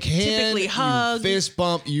don't shake hands. typically hug. You fist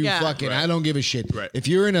bump. You Yeah. fucking. Right. I don't give a shit. Right. If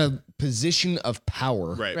you're in a position of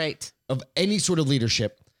power, Right. Right. of any sort of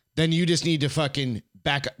leadership, then you just need to fucking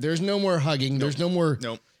back up. There's no more hugging. There's no more.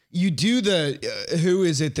 Nope. You do the. Who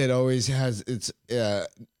is it that always has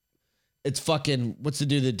it's fucking. What's the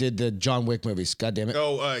dude that did the John Wick movies? God damn it.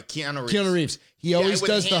 Oh, Keanu Reeves. Keanu Reeves. He always with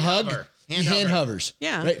does the hand hug. hover. He Hand hand hover. hovers.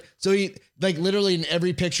 Yeah. Right. So he like literally in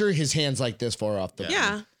every picture, his hand's like this far off the.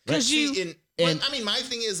 Yeah. Because you See, I mean, my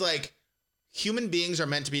thing is like, human beings are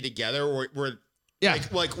meant to be together. We're Yeah.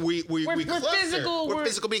 like we We're cluster. physical, We're we're-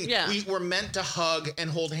 physical beings. yeah. We're meant to hug and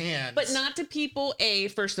hold hands. but not to people,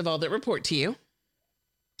 first of all, that report to you.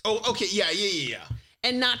 Oh, okay. Yeah.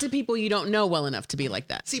 And not to people you don't know well enough to be like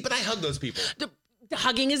that. See, but I hug those people. The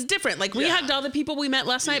hugging is different. Like we Yeah. hugged all the people we met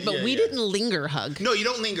last night, but Yeah, we yeah. didn't linger hug. No, you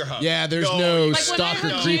don't linger hug. Yeah, there's no Like when I stalker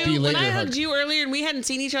hugged creepy you, when linger I hug. hugged you earlier and we hadn't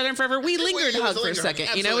seen each other in forever, we lingered it was hug a for a linger hug.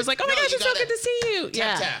 second. You know, it was like, oh my Absolutely. gosh, it's No, so you good to see you.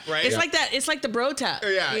 Yeah. tap, right? It's Yeah. like that. It's like the bro tap.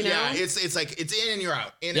 Yeah, You know? yeah. It's like it's in and you're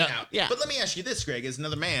out, in Yeah. and out. Yeah. But let me ask you this, Greg, as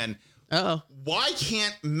another man, Uh-oh. why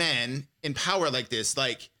can't men in power like this,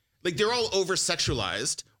 like they're all over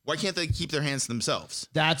sexualized? Why can't they keep their hands to themselves?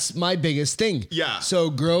 That's my biggest thing. Yeah. So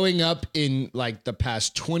growing up in like the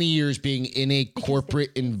past 20 years being in a corporate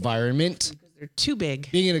environment, They're too big.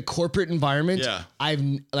 being in a corporate environment, Yeah.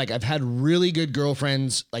 I've had really good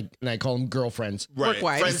girlfriends, like, and I call them girlfriends. Work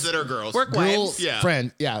wives. Friends that are girls. Work Girl, wives. Yeah.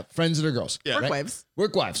 friends that are girls. Yeah. Work right? wives.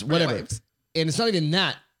 Work wives, whatever. wives. And it's not even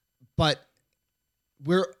that, but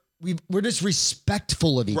we're just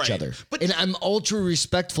respectful of each Right. other. But- And I'm ultra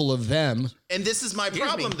respectful of them. And this is my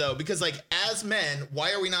problem, me. though, because like as men,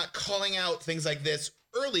 why are we not calling out things like this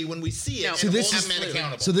early when we see it? No. And So this holding is- men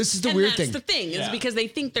accountable. So this is the And weird that's thing. the thing is Yeah. because they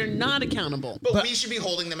think they're not accountable. but we should be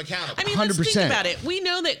holding them accountable. I mean, let's 100%. think about it. We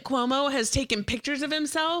know that Cuomo has taken pictures of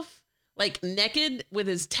himself, like naked with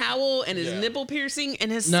his towel and his Yeah. nipple piercing,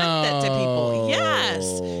 and has sent that to people. No. Yes,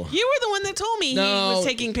 you were the one that told me he No. was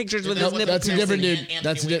taking pictures with that his what nipple That's a piercing. different dude. Anthony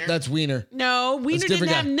That's Weiner? that's Wiener. No, Wiener didn't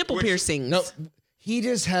different have guy. nipple piercings. No, he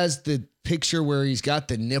just has the picture where he's got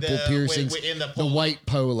the nipple piercings, in the white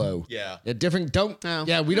polo. Yeah. Different.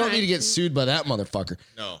 We don't need to get sued by that motherfucker.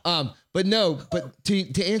 No. But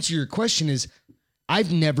to answer your question is,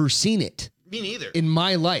 I've never seen it. Me neither. In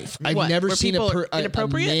my life, I've never seen a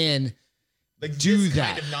man do that.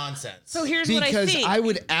 Kind of nonsense. So here's what I think. Because I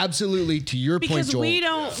would absolutely, to your point, Joel, we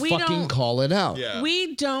don't call it out. Yeah.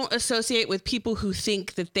 We don't associate with people who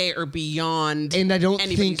think that they are beyond and I don't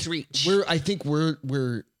anybody's think reach. I think we're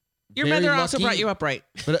Your very mother also lucky, brought you up right.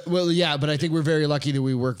 But but I think we're very lucky that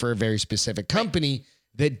we work for a very specific company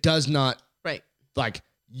that does not like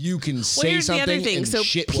you can say here's something the other thing. and So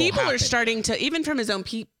shit will people happen. are starting to, even from his own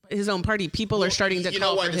party, people are starting to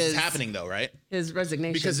call why for this is happening though, right? his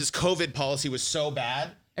resignation. Because his COVID policy was so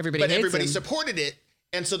bad. Everybody hates him. Supported it.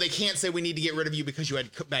 And so they can't say we need to get rid of you because you had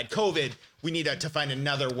bad COVID. We need to find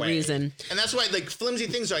another way. Reason. And that's why like flimsy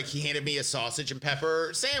things are like he handed me a sausage and pepper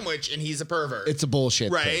sandwich and he's a pervert. It's a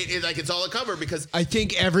bullshit right? thing. It's all a cover because I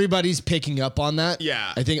think everybody's picking up on that.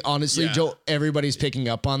 Yeah. I think honestly, Joe, everybody's picking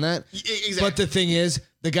up on that. Exactly. But the thing is,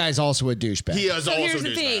 the guy's also a douchebag. He is also here's a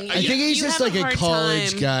the thing. douchebag. I think he's You just have like a a hard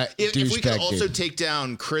college time. guy. If we could douchebag also dude. take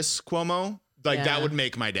down Chris Cuomo, like that would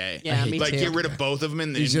make my day. Yeah, me like too. get rid of both of them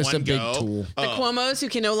in He's in just one a big go. tool. The Cuomos who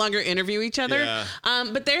can no longer interview each other. Yeah.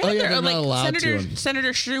 But they're they're not allowed to.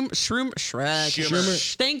 Senator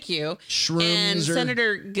Schumer. Thank you. Shrooms And or-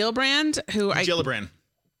 Senator Gillibrand, who Gillibrand.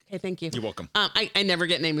 Okay, thank you. You're welcome. I never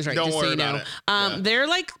get names right. Don't just worry so you know. about it. Yeah. They're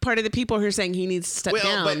like part of the people who are saying he needs to step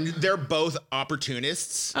down. But they're both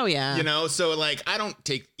opportunists. Oh, yeah. You know, so like I don't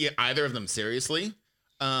take either of them seriously.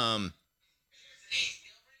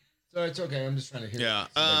 So it's okay. I'm just trying to hear.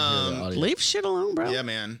 Yeah. Leave shit alone, bro. Yeah,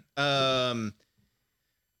 man.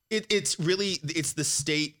 It's the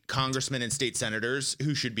state congressmen and state senators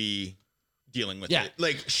who should be dealing with it.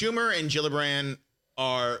 Like Schumer and Gillibrand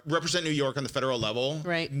represent New York on the federal level,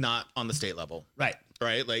 Right. Not on the state level, Right.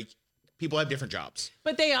 right? Like people have different jobs.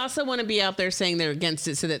 But they also want to be out there saying they're against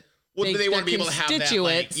it so that They want to be able to have that.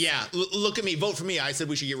 Like, constituents- look at me, vote for me. I said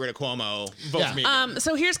we should get rid of Cuomo. Vote for me. Again.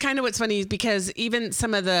 So here's kind of what's funny because even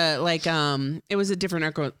some of the it was a different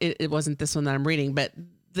article. It wasn't this one that I'm reading, but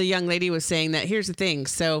the young lady was saying that here's the thing.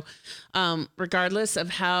 So regardless of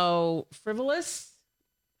how frivolous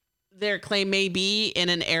their claim may be in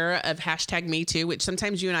an era of #MeToo, which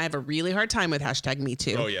sometimes you and I have a really hard time with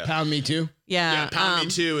 #MeToo. Oh yeah, Pound me too. Yeah, Pound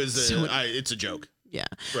Me Too is it's a joke. Yeah,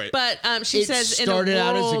 Right. But she It says started in a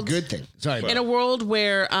out as a world, good thing. Sorry. in a world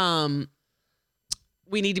where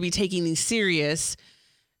we need to be taking these serious.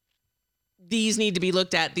 These need to be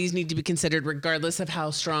looked at. These need to be considered regardless of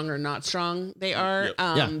how strong or not strong they are.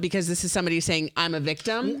 Yep. Because this is somebody saying, I'm a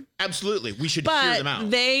victim. Absolutely. We should hear them out.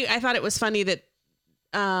 But I thought it was funny that,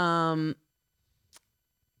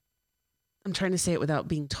 I'm trying to say it without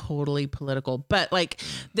being totally political, but like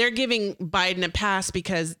they're giving Biden a pass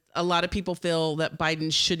because a lot of people feel that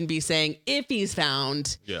Biden shouldn't be saying if he's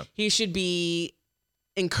found, he should be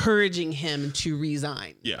encouraging him to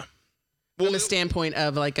resign. Yeah. From the standpoint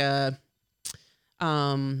of like a,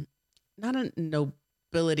 not a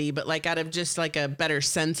nobility, but like out of just like a better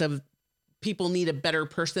sense of people need a better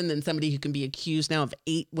person than somebody who can be accused now of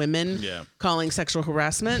 8 women calling sexual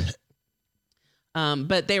harassment.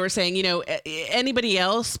 But they were saying, you know, anybody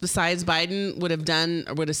else besides Biden would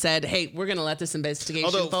have said, hey, we're going to let this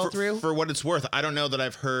investigation fall through. For what it's worth, I don't know that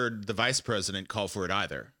I've heard the vice president call for it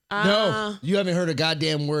either. No, you haven't heard a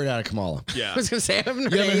goddamn word out of Kamala. Yeah. I was going to say, I haven't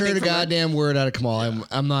heard You haven't heard a anything from her. goddamn word out of Kamala.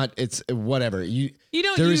 I'm not, it's whatever. You You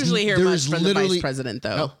don't there is- usually hear there much is from the vice literally- president,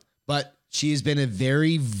 though. No, but she has been a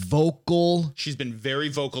very vocal She's been very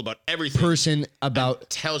vocal about everything. person about,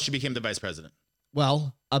 Until she became the vice president.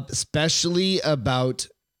 well, especially about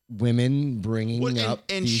women bringing up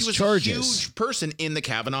and these she was charges. a huge person in the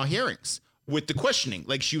Kavanaugh hearings with the questioning.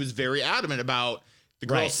 Like she was very adamant about the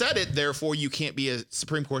girl said it, therefore you can't be a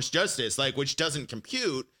Supreme Court justice, like which doesn't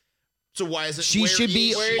compute. So why is it? She should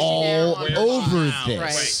be where is she all now? over Wow.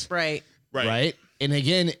 this. Right. Right. And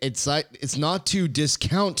again, it's like it's not to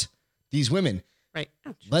discount these women. Right.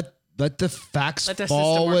 Ouch. Let the facts Let the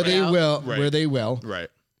fall system where work they it out. will, Right. where they will. Right.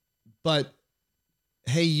 But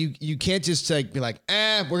hey, you can't just like be like,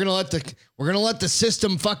 we're gonna let the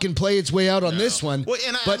system fucking play its way out on this one. Well,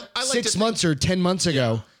 and but I like 6 to months or 10 months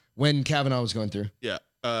ago, when Kavanaugh was going through. Yeah.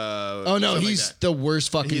 Oh no, he's the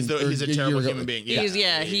worst fucking. He's a terrible human being.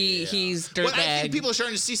 Yeah. He's dirtbag. Well, I think people are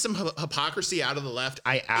starting to see some hypocrisy out of the left.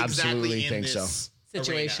 I absolutely exactly in think so. this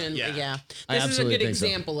situation. arena. Yeah. I This is a absolutely good think so.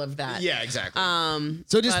 example of that. Yeah, exactly.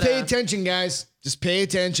 So just But, pay attention, guys. Just pay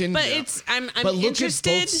attention. But I'm But look interested.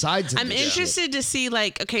 at both sides of I'm this interested to see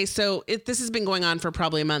like, okay, so this has been going on for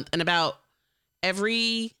probably a month, and about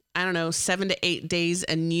every I don't know, 7 to 8 days,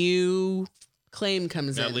 a new claim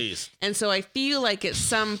comes in. At least. And so I feel like at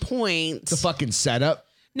some point, The fucking setup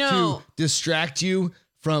no, to distract you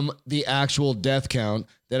from the actual death count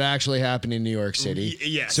that actually happened in New York City.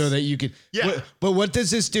 Yes. So that you could. Yeah. But what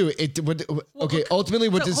does this do? Ultimately,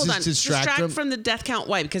 what does hold this on. distract from the death count?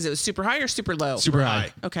 Why? Because it was super high or super low? Super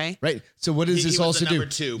high. Okay. Right. So what does He this was also the do?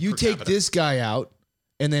 number 2 You per take capita. this guy out,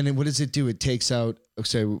 and then what does it do? It takes out.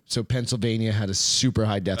 So Pennsylvania had a super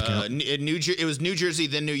high death count. It was New Jersey,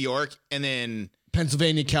 then New York, and then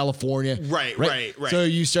Pennsylvania, California. Right. So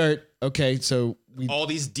you start. Okay. So all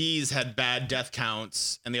these D's had bad death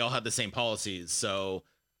counts, and they all had the same policies. So,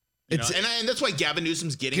 and that's why Gavin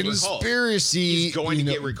Newsom's getting recalled. Conspiracy. He's going to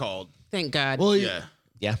get recalled. Thank God. Well, Yeah.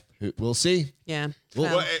 yeah. We'll see. yeah.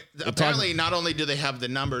 Well, apparently, not only do they have the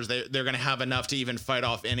numbers, they're going to have enough to even fight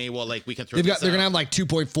off any. Well, like we can throw. They're going to have like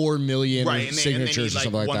 2.4 million signatures or like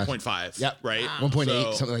something like that. 1.5. Yep. Right.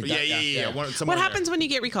 1.8, something like that. Yeah. What happens when you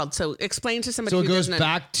get recalled? So explain to somebody So who it goes doesn't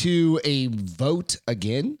back to a vote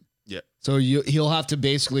again. Yeah. So he'll have to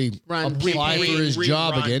basically Run. apply for his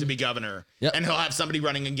job Rerun again. to be governor. Yep. And he'll have somebody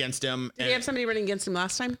running against him. Did he have somebody running against him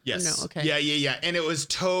last time? Yes. Or no. Okay. Yeah. And it was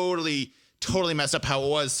totally messed up how it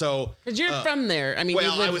was. So. Because you're from there. I mean, you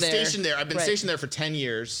Well, lived I was there. stationed there. I've been stationed there for 10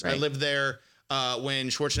 years. I Right. lived there when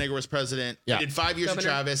Schwarzenegger was president. Yeah. I did 5 years Governor. for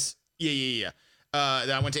Travis. Yeah.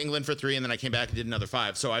 Then I went to England for 3, and then I came back and did another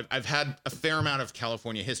 5. So I've had a fair amount of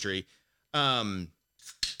California history.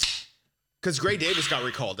 Because Gray Davis got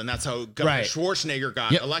recalled, and that's how Governor Schwarzenegger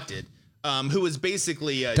got elected. Who was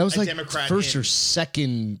basically that was a like Democrat. first or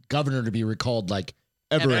second governor to be recalled like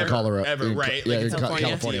ever in Colorado. Ever, right? Yeah, Like in it's a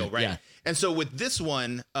California. deal, right? Yeah. And so with this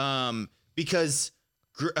one, because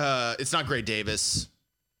it's not Gray Davis,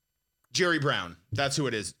 Jerry Brown, that's who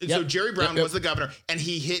it is. Yep. So Jerry Brown Yep. was the governor, and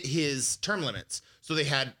he hit his term limits. So they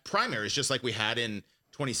had primaries, just like we had in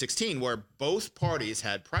 2016, where both parties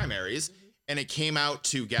had primaries, and it came out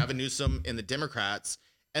to Gavin Newsom and the Democrats.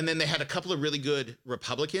 And then they had a couple of really good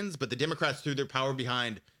Republicans, but the Democrats threw their power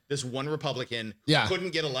behind this one Republican who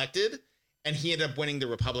couldn't get elected, and he ended up winning the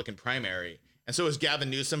Republican primary. And so it was Gavin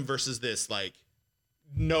Newsom versus this, like,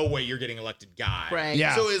 no way you're getting elected guy. Right.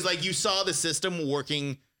 Yeah. So it was like you saw the system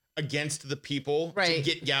working against the people to Right.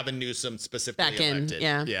 get Gavin Newsom specifically Back in, elected.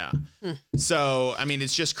 yeah. So, I mean,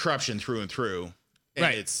 it's just corruption through and through. And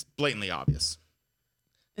Right. it's blatantly obvious.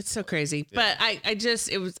 It's so crazy. But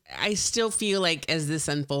I still feel like as this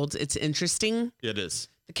unfolds, it's interesting. It is.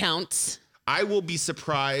 The counts. I will be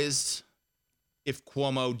surprised if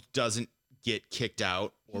Cuomo doesn't get kicked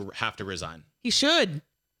out or have to resign. He should.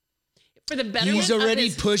 For the betterment He's of already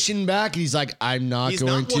his- pushing back. He's like, I'm not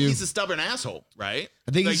going to. He's a stubborn asshole, right?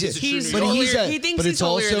 I think Like, he's a true New but Yorker. he's a, He thinks but he's it's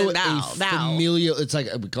also holier than a thou. familial. It's like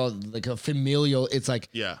we call it like a familial. It's like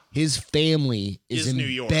his family is Is New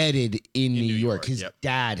York. embedded in New New York. York, His yep.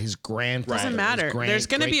 dad, his grandfather. Doesn't his matter. There's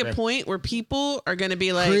going to be a great-grand- point where people are going to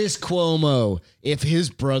be like, Chris Cuomo, if his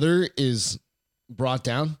brother is brought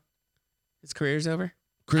down, his career's over.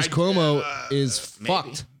 Chris Cuomo is maybe.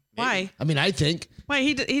 fucked. Why? I mean, I think Why?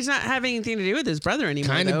 He's not having anything to do with his brother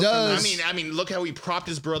anymore. Kinda though, does. from I mean, look how he propped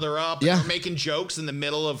his brother up. Yeah. And we're making jokes in the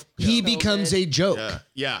middle of. he becomes a joke.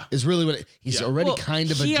 Yeah. Is really what he's already Well,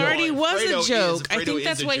 kind of a he joke. already was Fredo a is- joke. I Fredo think is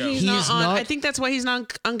that's a why joke. he's He's not on. not- I think that's why he's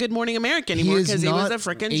not on Good Morning America he anymore is because he was not a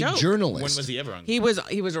freaking a joke. journalist. When was he ever on? He was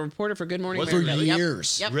a reporter for Good Morning Was America for Yep.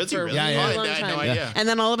 years. Yep, Really? for a Really? Yeah, long, yeah. long I had no time. idea. And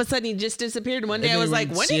then all of a sudden he just disappeared. One day And I was then like,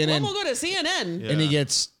 he when went did CNN. Cuomo go to CNN? And he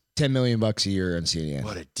gets $10 million a year on CNN.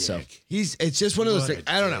 What a dick. So it's just one of those What a things.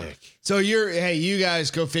 I don't know. dick. So you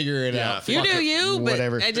guys go figure it out. You Fuck do it. you, but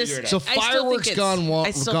whatever. I just Figure it So out. I still think fireworks it's- gone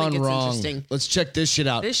I still gone think it's wrong. interesting. Let's check this shit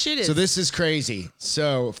out. This shit is- So this is crazy.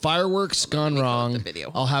 So fireworks gone pull up wrong. the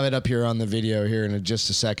video. I'll have it up here on the video here in just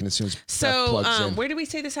a second as soon as Beth So plugs in. where do we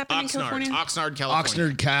say this happened in California? Oxnard,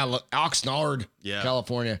 California. Oxnard, Yeah.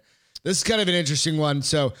 California. This is kind of an interesting one.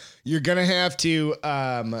 So you're gonna have to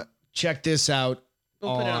check this out.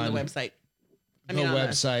 We'll put it on the website. I mean, the on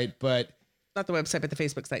website, but not the website, but the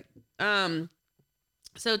Facebook site.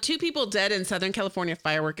 So 2 people dead in Southern California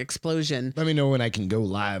firework explosion. let me know when I can go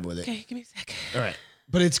live with it. Okay, give me a sec. All right.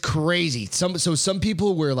 But it's crazy. Some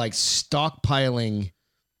people were like stockpiling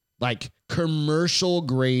like commercial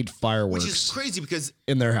grade fireworks Which is crazy because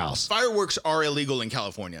in their house. fireworks are illegal in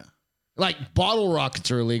California. Like bottle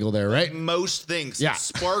rockets are illegal there, right? Most things. Yeah.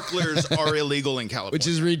 Sparklers are illegal in California. Which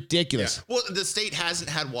is ridiculous. Well, the state hasn't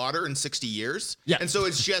had water in 60 years. Yeah. And so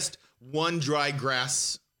it's just one dry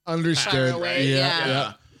grass. Understood. Fire away, Yeah. yeah.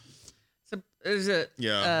 Yeah. So there's a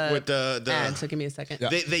With the ad. So give me a second. Yeah.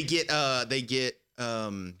 they get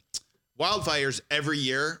wildfires every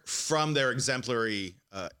year from their exemplary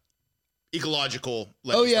ecological.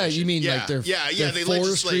 Oh yeah, you mean like their they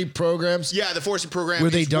forestry programs? Yeah, the forestry program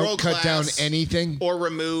where they don't cut down anything or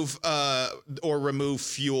remove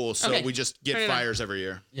fuel, so we just get fires every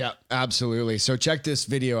year. Yeah, absolutely. So check this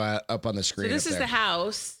video up on the screen. So this is the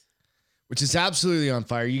house, which is absolutely on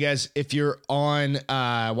fire. You guys, if you're on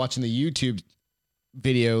watching the YouTube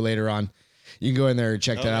video later on, you can go in there and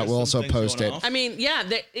check that out. We'll also post it. I mean, yeah,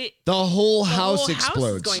 the whole house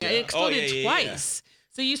explodes. It exploded twice.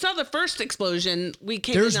 So you saw the first explosion. We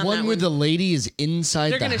came. There's in on one that where the lady is inside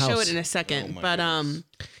the house. They're going to show it in a second, but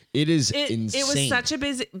it is insane. It was such a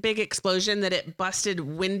big explosion that it busted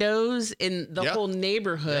windows in the whole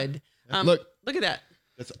neighborhood. Yeah. Look at that.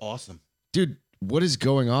 That's awesome, dude. What is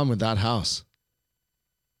going on with that house?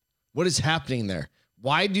 What is happening there?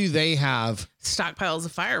 Why do they have stockpiles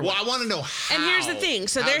of fireworks? Well, I want to know how. And here's the thing.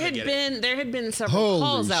 So there had been several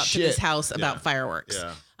calls out to this house about fireworks.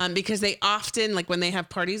 Yeah. Because they often, like when they have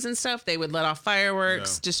parties and stuff, they would let off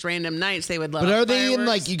fireworks. Just random nights they would let off fireworks. But are they in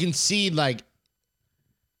like, you can see like,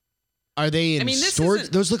 are they in storage?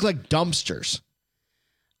 Those look like dumpsters.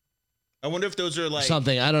 I wonder if those are like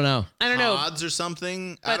something. I don't know. Pods or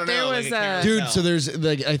something. But I don't there know. was dude. So there's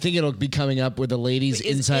like, I think it'll be coming up with the ladies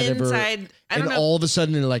inside of her, and all of a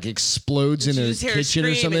sudden it like explodes in a kitchen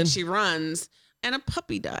or something. And she runs, and a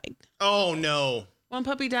puppy died. Oh no! One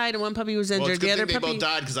puppy died and one puppy was injured. Well, it's the other puppy puppy both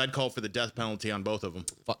died because I'd call for the death penalty on both of them.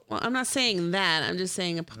 Well, I'm not saying that. I'm just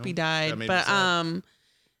saying a puppy died. But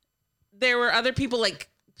there were other people, like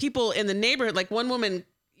people in the neighborhood. Like one woman,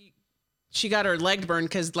 she got her leg burned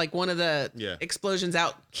because like one of the explosions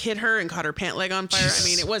out hit her and caught her pant leg on fire. I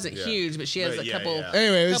mean, it wasn't huge, but she has a couple. Yeah.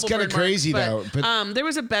 Anyway, it was kind of crazy though. But there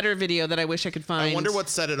was a better video that I wish I could find. I wonder what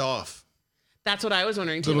set it off. That's what I was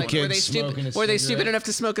wondering too. Little Like, kids were they stupid enough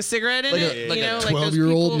to smoke a cigarette in it? Like a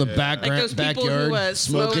 12-year-old in the backyard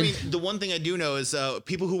smoking. I mean, the one thing I do know is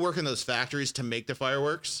people who work in those factories to make the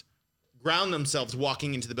fireworks ground themselves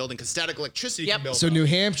walking into the building because static electricity can build. So New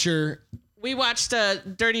Hampshire. We watched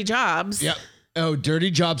Dirty Jobs. Yep. Oh,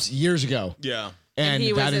 Dirty Jobs years ago. Yeah. And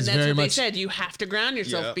that is very much. They said you have to ground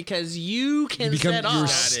yourself because you can set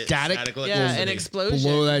off static an explosion.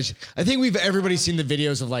 Below that. I think everybody's seen the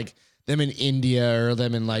videos of like them in India or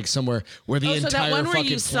them in like somewhere where the entire that one where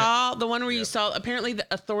fucking you saw the one where you saw apparently the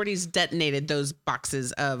authorities detonated those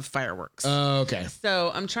boxes of fireworks. Oh, okay.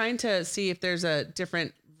 So I'm trying to see if there's a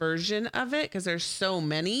different version of it because there's so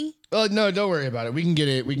many. Oh no, don't worry about it. We can get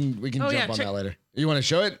it. We can jump on that later. You want to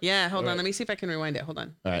show it? Yeah, hold on. Let me see if I can rewind it. Hold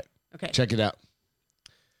on. All right. Okay. Check it out.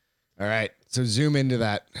 All right. So zoom into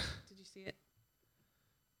that. Did you see it?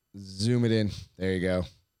 Zoom it in. There you go.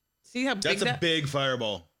 See how big that's a big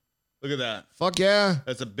fireball. Look at that. Fuck yeah.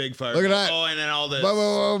 That's a big fireball. Look at that. Oh, and then all this.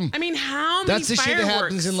 I mean, how many That's the shit that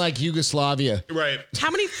happens in like Yugoslavia. Right. How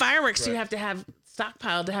many fireworks do you have to have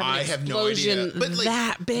stockpiled to have an explosion no idea. But like,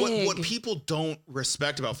 that big? What people don't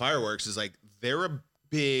respect about fireworks is like they're a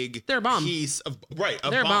bomb. piece of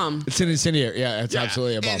They're a bomb. It's an incendiary. Yeah, it's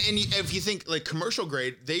absolutely a bomb. And if you think like commercial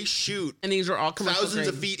grade, they shoot and these are all commercial thousands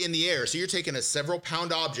of feet in the air. So you're taking a several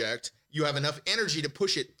pound object. You have enough energy to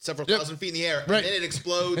push it several thousand feet in the air, and then it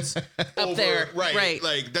explodes up there. Right.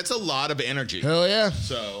 Like that's a lot of energy. Hell yeah.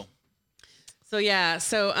 So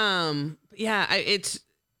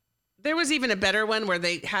there was even a better one where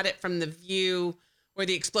they had it from the view where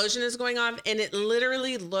the explosion is going off, and it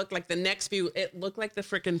literally looked like the next view. It looked like the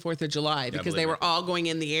frickin' 4th of July because they were all going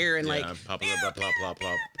in the air and like plop, plop, plop, plop,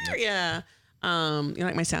 plop. Yeah. You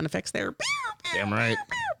like my sound effects there? Damn right.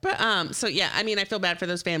 But so yeah, I mean, I feel bad for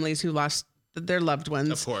those families who lost their loved ones.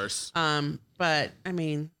 Of course. But I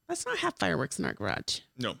mean, let's not have fireworks in our garage.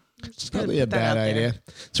 No. It's probably a bad idea.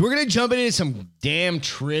 So we're gonna jump into some damn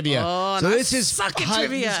trivia. Oh, so this is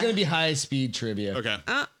trivia. It's gonna be high speed trivia. Okay.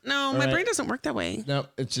 No, my brain doesn't work that way. No,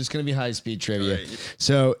 it's just gonna be high speed trivia. Right.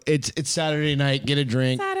 So it's Saturday night. Get a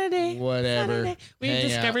drink. Whatever. We've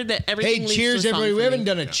discovered that everything. Hey, cheers, everybody! We haven't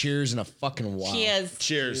done a cheers in a fucking while.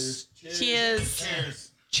 Cheers,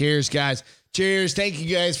 guys. Cheers! Thank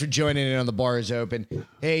you guys for joining in on The Bar Is Open.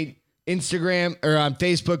 Hey. Instagram or on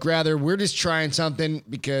Facebook rather, we're just trying something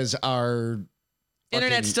because our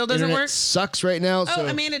internet still doesn't work. Sucks right now. So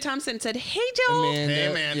Amanda Thompson said, "Hey Joel." Hey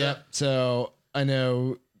Amanda. Yep. So I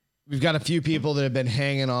know we've got a few people that have been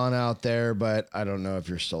hanging on out there, but I don't know if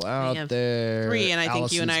you're still out there. 3, and I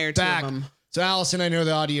think you and I are back. 2 of them. So Allison, I know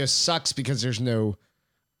the audio sucks because there's no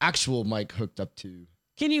actual mic hooked up to.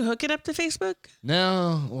 Can you hook it up to Facebook?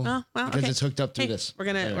 No. Because it's hooked up through this. We're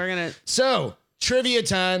gonna. So trivia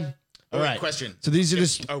time. All right. Question. So these are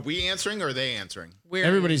just. Are we answering or are they answering?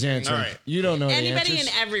 Everybody's answering. All right. You don't know anybody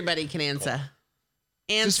and everybody can answer.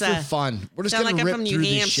 Cool. Just for fun. We're just gonna rip through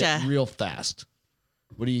this shit real fast.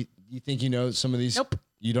 What do you You think you know some of these? Nope.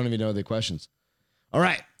 You don't even know the questions. All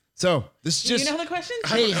right. So this is Do just. you know the questions?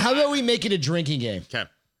 Hey, how about we make it a drinking game? Okay.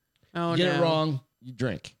 Oh, Get it wrong, you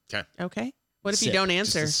drink. Okay. Okay. What if you Sip. don't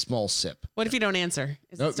Just answer? a small sip. What if you don't answer?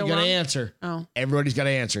 Is it Nope, still you gotta wrong? answer. Oh. Everybody's got to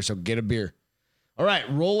answer, so get a beer. All right,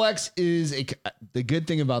 Rolex is the good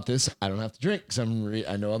thing about this. I don't have to drink because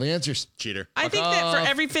I know all the answers. Cheater. I think that for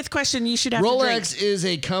every fifth question, you should have to drink. Rolex is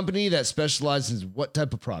a company that specializes in what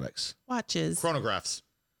type of products? Watches. Chronographs.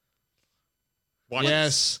 Watches.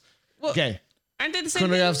 Yes. Well, Okay. Aren't they the same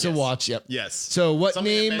Chronographs thing? to watch. Yep. Yes. So what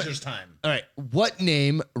Something that name? measures time. All right. What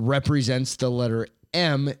name represents the letter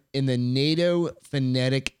M in the NATO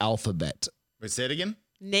phonetic alphabet? Wait, say it again.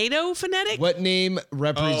 NATO phonetic? What name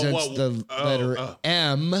represents the letter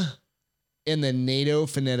M in the NATO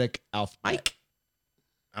phonetic alphabet? Mike?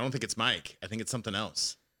 I don't think it's Mike. I think it's something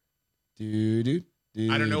else. Dude.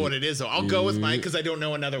 I don't know what it is, though. I'll go with Mike because I don't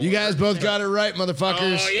know another one. You guys both got it right,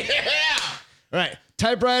 motherfuckers. Oh, yeah. All right.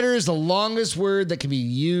 Typewriter is the longest word that can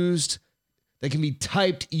be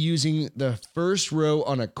typed using the first row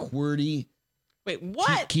on a QWERTY Wait,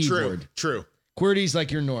 what? keyboard. True. QWERTY's like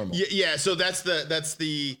your normal. Yeah. So that's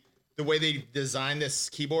the way they design this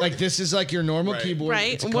keyboard. Like this is like your normal Right. keyboard.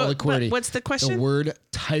 Right. It's called a QWERTY. What's the question? The word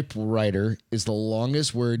typewriter is the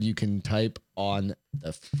longest word you can type on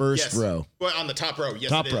the first Yes. row. Well, on the top row. Yes,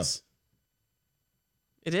 Top it row. is.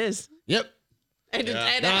 It is. Yep.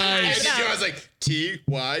 Nice. I was like Typer.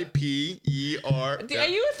 Are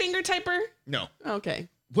you a finger typer? No. Okay.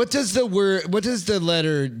 What does the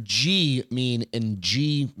letter G mean in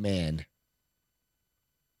G-man?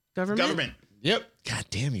 Government? Yep. God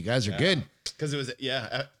damn, you guys are good. Because it was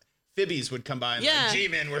Fibbies would come by and like,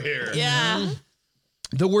 G-men were here. Yeah.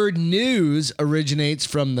 The word news originates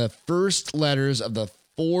from the first letters of the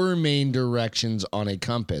four main directions on a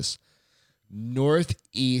compass: north,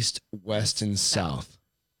 east, west, and south.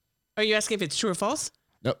 Are you asking if it's true or false?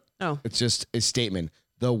 Nope. Oh. It's just a statement.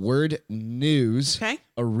 The word news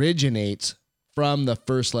originates from the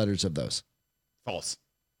first letters of those. False.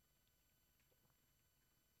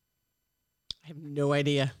 I have no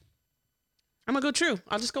idea. I'm going to go true.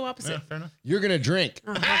 I'll just go opposite. Yeah, fair enough. You're going to drink.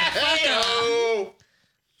 Hey-o!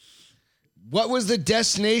 What was the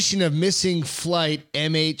destination of missing flight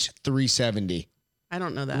MH370? I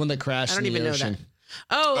don't know that. The one that crashed in the ocean. I don't even know that.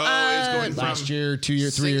 Oh, it's going from last year, 2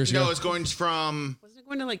 years, 3 years ago. No, it's going from. Wasn't it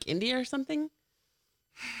going to like India or something?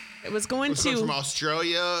 It was going It's to. going from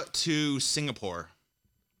Australia to Singapore.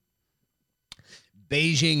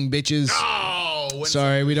 Beijing, bitches. Oh,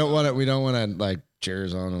 Sorry, we don't want to. We don't want to like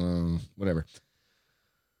cheers on whatever.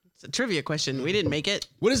 It's a trivia question. We didn't make it.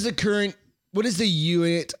 What is the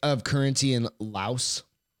unit of currency in Laos?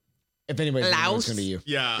 If anybody's Laos? it's going to be you.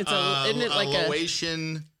 Yeah, Isn't it like a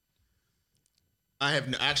Laotian? I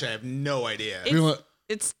have no idea.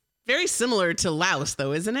 It's very similar to Laos,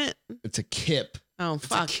 though, isn't it? It's a kip. Oh,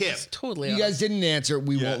 fuck. kip. It's totally. You off. guys didn't answer.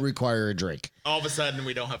 We won't require a drink. All of a sudden,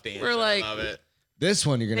 we don't have to answer. We're like- I love it. This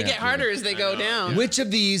one you're going They to get harder as they go down. Which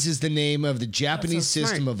of these is the name of the Japanese so smart.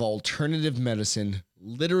 system of alternative medicine,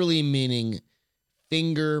 literally meaning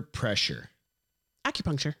finger pressure?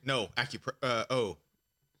 Acupuncture. No,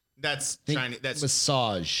 that's Think Chinese. That's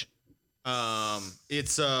massage.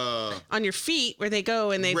 it's On your feet, where they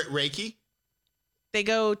go and Reiki. they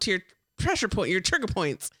go to your pressure point, your trigger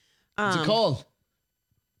points. What's it called?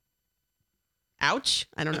 Ouch.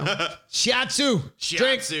 I don't know. Shiatsu.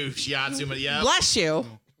 Drink. Shiatsu, but yeah. Bless you.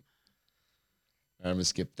 I'm going to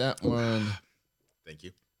skip that one. Thank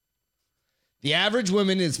you. The average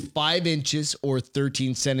woman is 5 inches or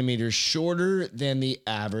 13 centimeters shorter than the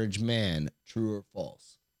average man. True or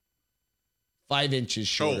false? 5 inches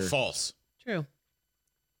shorter. Oh, false. True.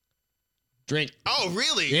 Drink. Oh,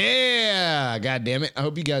 really? Yeah. God damn it. I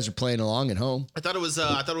hope you guys are playing along at home. I thought it was.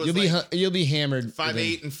 You'll be hammered.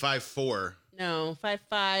 5'8" and 5'4". No,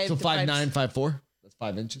 5'5". So 5'9", 5'4". That's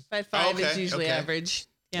 5 inches. 5'5" is usually average.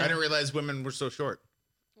 Yeah. I didn't realize women were so short.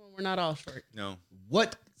 Well, we're not all short. No.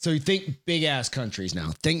 What? So you think big ass countries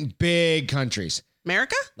now. Think big countries.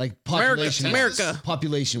 America? Like population. America.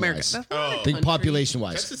 Population wise. That's not a Think country. population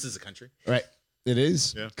wise. Texas is a country. Right. It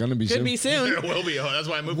is. Yeah. It's gonna be Could soon. be soon. It will be. Oh, that's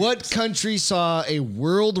why I moved. What country saw a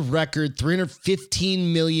world record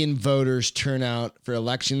 315 million voters turn out for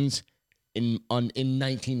elections in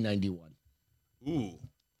 1991? Ooh.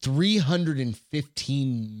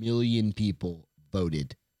 315 million people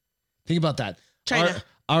voted. Think about that. China.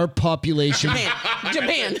 Our population.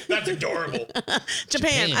 Japan. That's adorable.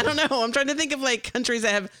 Japan. I don't know. I'm trying to think of like countries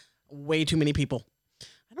that have way too many people.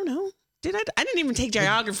 I don't know. I didn't even take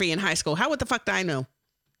geography in high school. What the fuck do I know?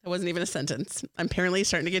 That wasn't even a sentence. I'm apparently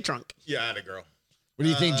starting to get drunk. Yeah, I had a girl. What do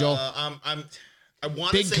you think, Joel? I'm I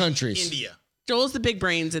want to say countries. India. Joel's the big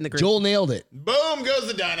brains in the group. Joel nailed it. Boom goes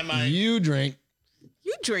the dynamite. You drink.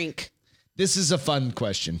 You drink. This is a fun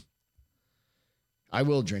question. I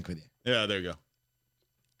will drink with you. Yeah, there you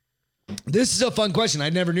go. This is a fun question. I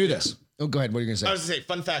never knew this. Oh, go ahead. What are you going to say? I was going to say,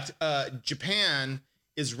 fun fact, Japan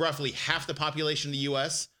is roughly half the population of the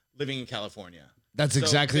U.S. living in California. That's So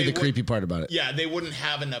exactly they the creepy part about it. Yeah, they wouldn't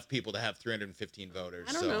have enough people to have 315 voters.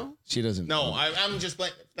 I don't know. She doesn't. No, I'm just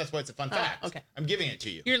playing. That's why it's a fun fact. okay. I'm giving it to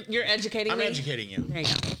you. You're educating I'm me. educating you. There you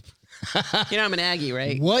go. You know I'm an Aggie,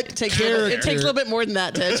 right? What It takes character? it takes a little bit more than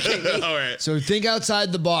that to educate me. All right. So think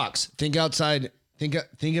outside the box. Think outside.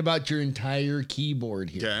 Think about your entire keyboard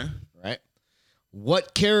here. Okay. Right?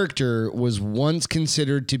 What character was once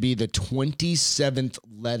considered to be the 27th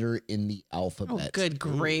letter in the alphabet? Oh, good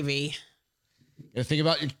gravy. Now think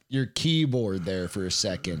about your keyboard there for a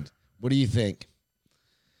second. What do you think?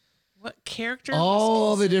 What character?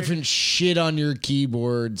 All the different shit on your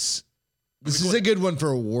keyboards. This is a good one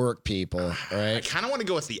for work people, I right? kind of want to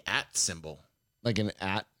go with the @ symbol. Like an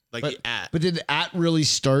at. Like but, the @ But did the @ really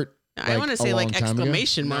start? I want to say like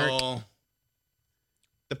exclamation mark. No.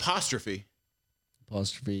 The apostrophe.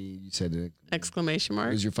 Apostrophe. You said it. Exclamation What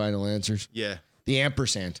mark. was your final answers? Yeah. The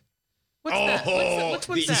ampersand. What's that? Which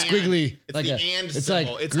one's the that? Squiggly. It's like the a, and it's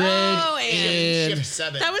symbol. like It's Greg Oh, and. Shift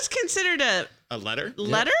 7. That was considered A letter?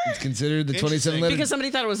 letter? It's considered the 27 Interesting. letter. Because somebody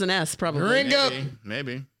thought it was an S, probably. Ringo.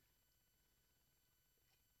 Maybe.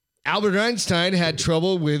 Albert Einstein had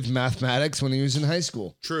trouble with mathematics when he was in high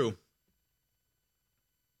school. True.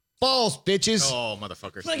 False, bitches. Oh,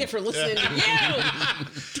 motherfuckers. Thank you for listening to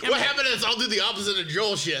you. What happened is I'll do the opposite of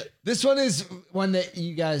Joel shit. This one is one that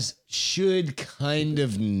you guys should kind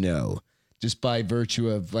of know just by virtue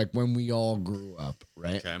of like when we all grew up,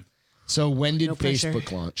 right? Okay. So when did No pressure.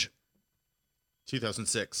 Facebook launch?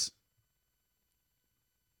 2006.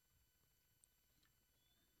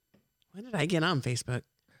 When did I get on Facebook?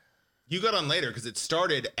 You got on later because it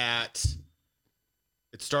started at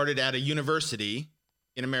a university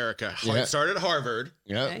in America. Yeah. It started at Harvard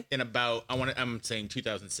Yeah. Okay. in about I'm saying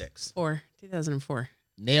 2006. 2004.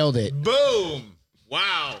 Nailed it. Boom!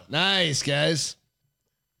 Wow. Nice, guys.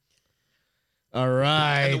 All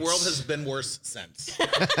right. And the world has been worse since.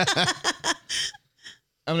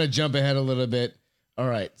 I'm going to jump ahead a little bit. All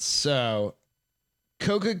right. So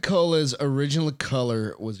Coca-Cola's original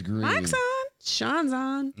color was green. Mike's on. Sean's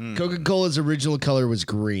on. Coca-Cola's original color was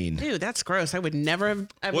green. Dude, that's gross. I would never have.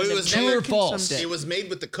 Well, it was true or false? It was made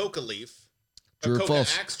with the coca leaf. True or Coca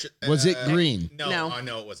false? extra- Was it green? No, No. I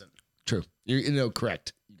know it wasn't. True.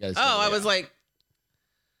 Correct. You guys. Oh, I was like,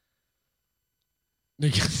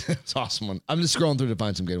 That's an awesome one. I'm just scrolling through to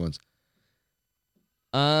find some good ones.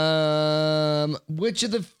 Which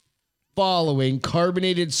of the following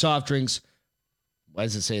carbonated soft drinks? Why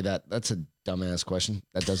does it say that? That's a dumbass question.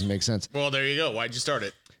 That doesn't make sense. Well, there you go. Why'd you start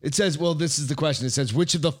it? It says, well, this is the question. It says,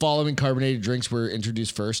 which of the following carbonated drinks were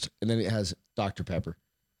introduced first? And then it has Dr. Pepper.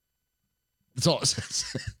 That's all it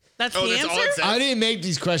says. that's Oh, the that's all answer? it says? I didn't make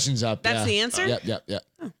these questions up. That's the answer? Yep.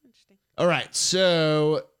 Oh, interesting. All right.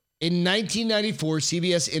 So in 1994,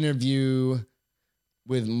 CBS interview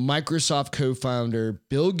with Microsoft co-founder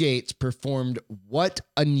Bill Gates performed what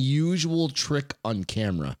unusual trick on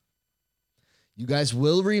camera? You guys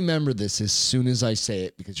will remember this as soon as I say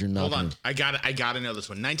it because you're not. Hold on. gonna- I got to know this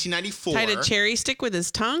one. 1994. Tied a cherry stick with his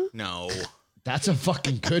tongue? No. That's a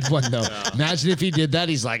fucking good one, though. Imagine if he did that.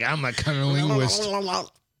 He's like, I'm a cunning linguist. Who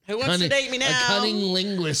wants to date me now? A cunning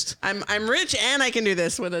linguist. I'm rich and I can do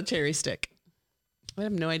this with a cherry stick. I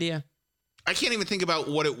have no idea. I can't even think about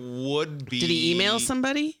what it would be. Did he email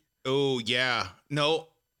somebody? Oh, yeah. No.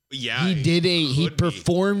 Yeah. He could be.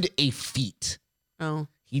 performed a feat. Oh,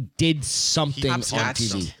 He did something on Hopscotch. TV.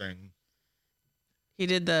 Something. he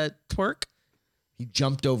did the twerk? He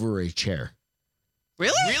jumped over a chair.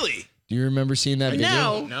 Really? Really? Do you remember seeing that video?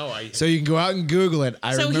 No. No. So you can go out and Google it.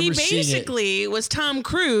 I So remember he seeing it. basically was Tom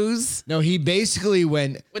Cruise No, he basically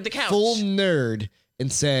went with the couch. full nerd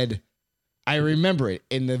and said, I remember it.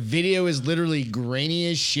 And the video is literally grainy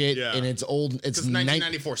as shit. Yeah. And it's old. It's Because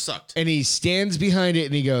 1994 sucked. and he stands behind it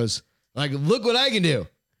and he goes, like, look what I can do.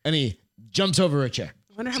 And he jumps over a chair.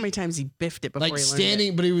 I wonder how many times he biffed it before Like he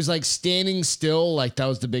standing, but he was like standing still. Like that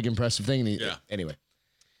was the big impressive thing. And he, Yeah. Anyway.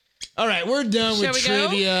 All right. We're done Shall with we go?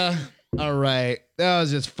 trivia. All right. That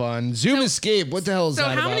was just fun. Zoom Escape. What the hell is So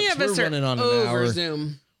that how about? many of We're us are running on an over hour.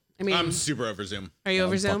 Zoom? I mean, I'm super over Zoom. are you I'm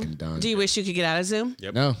over fucking Zoom? done. Do you wish you could get out of Zoom?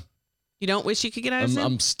 Yep. No, You don't wish you could get out of Zoom?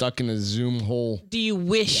 I'm stuck in a Zoom hole. Do you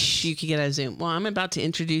wish you could get out of Zoom? Well, I'm about to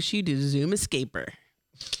introduce you to Zoom Escaper.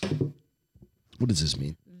 What does this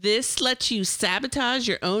mean? This lets you sabotage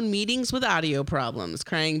your own meetings with audio problems,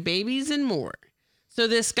 crying babies, and more. So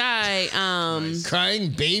this guy,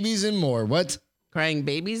 Crying babies and more. What? Crying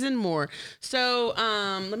babies and more. So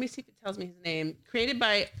let me see if it tells me his name. Created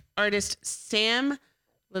by artist Sam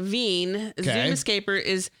Levine, Zoom Escaper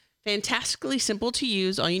is fantastically simple to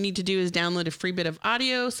use. All you need to do is download a free bit of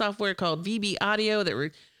audio software called VB Audio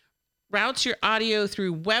that routes your audio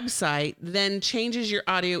through website, then changes your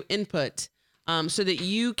audio input so that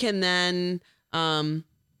you can then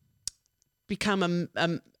become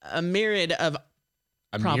a myriad of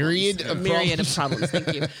problems. A myriad of problems.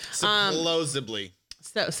 Thank you. Supposedly.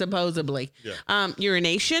 Supposedly. Yeah.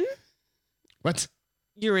 Urination. What?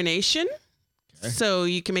 Urination. Okay. So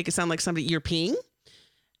you can make it sound like somebody you're peeing.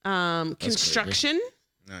 Construction.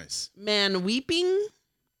 Nice. Man weeping.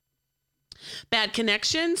 Bad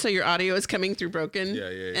connection. So your audio is coming through broken. Yeah.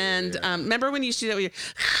 And remember when you used to do that with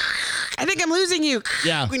I think I'm losing you.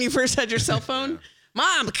 Yeah. When you first had your cell phone.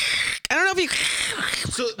 Mom, I don't know if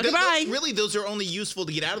you. So goodbye. Really, those are only useful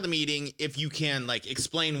to get out of the meeting if you can like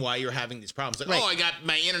explain why you're having these problems. Like, right. I got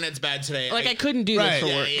my internet's bad today. Like I couldn't do this for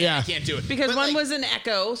work. Yeah, I can't do it because one was an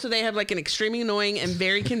echo, so they have like an extremely annoying and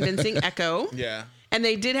very convincing echo. Yeah. And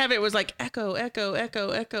they did have it was like echo, echo,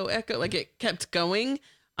 echo, echo, echo, like it kept going.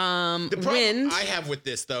 The problem I have with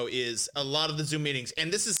this though is a lot of the Zoom meetings, and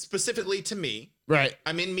this is specifically to me. Right.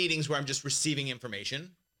 I'm in meetings where I'm just receiving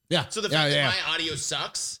information. Yeah. So the fact that my audio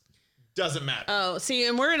sucks doesn't matter. Oh, see,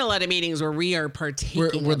 and we're in a lot of meetings where we are partaking.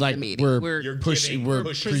 We're of like the meeting. we're pushing, we're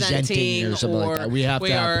presenting or something like that. We have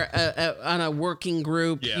to are on a working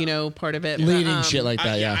group. Yeah. You know, part of it. leading But, shit like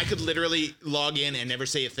that. Yeah. I could literally log in and never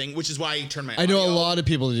say a thing, which is why I turn my I know a lot of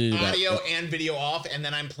people do that. Audio and video off, and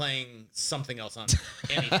then I'm playing something else on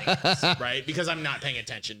anything else, right? Because I'm not paying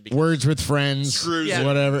attention. Words with friends, Screws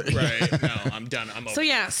whatever. Right? No, I'm done. I'm over. So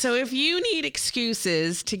yeah, so if you need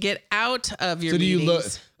excuses to get out of your meetings, do you look?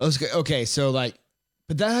 Okay, so like,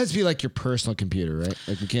 but that has to be like your personal computer, right?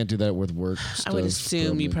 Like you can't do that with work stuff. I would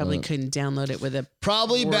assume you probably couldn't download it with a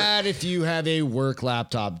bad if you have a work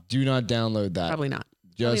laptop. Do not download that. Probably not.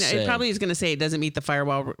 Just it probably is going to say it doesn't meet the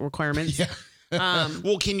firewall requirements. Yeah.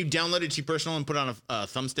 Well, can you download it to your personal and put it on a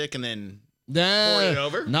thumbstick and then Nah, pour it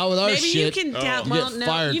over? Not with our Maybe shit. you can download. You get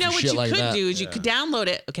fired you know for what shit you like could that. do is you could download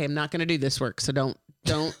it. Okay, I'm not going to do this work, so don't.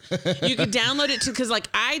 You could download it because like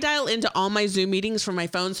I dial into all my Zoom meetings from my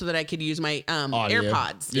phone so that I could use my Audio.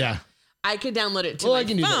 AirPods. Yeah. I could download it to my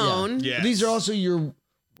phone. Do that, yeah. These are also your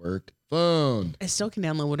work phone. I still can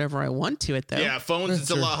download whatever I want to it though. Yeah, phones. It's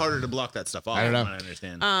a lot harder to block that stuff off. I don't know. I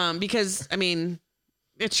understand. Because I mean,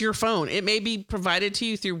 it's your phone. It may be provided to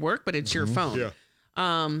you through work, but it's your phone.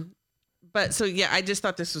 Yeah. But so yeah, I just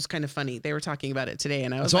thought this was kind of funny. They were talking about it today,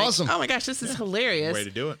 and I was awesome. Oh my gosh, this is hilarious. Way to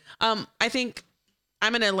do it. I think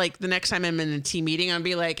I'm gonna like the next time I'm in a team meeting, I'll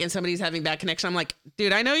be like, and somebody's having bad connection. I'm like,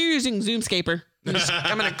 dude, I know you're using Zoomscaper.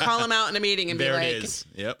 I'm gonna call them out in a meeting and there be it like, is.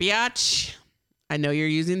 Yep. biatch, I know you're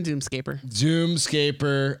using Zoomscaper.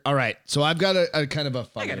 Zoomscaper. All right. So I've got a kind of a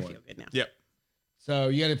funny I gotta one. feel good now. Yep. So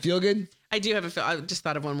you gotta feel good? I do have a feel. I just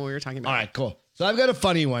thought of one when we were talking about. All right, cool. So I've got a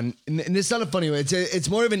funny one, and it's not a funny one. It's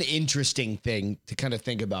more of an interesting thing to kind of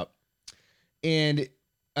think about. And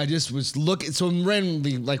I just was looking. So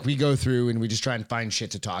randomly, like we go through and we just try and find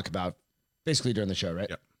shit to talk about, basically during the show, right?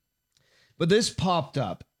 Yep. But this popped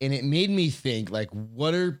up, and it made me think, like,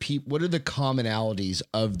 what are the commonalities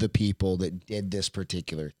of the people that did this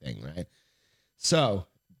particular thing, right? So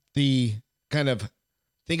the kind of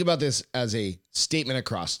think about this as a statement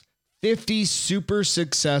across. 50 super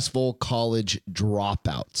successful college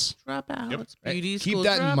dropouts. Dropouts. Yep. Beauty Keep school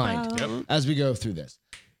that in mind dropout. as we go through this.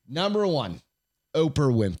 Number 1,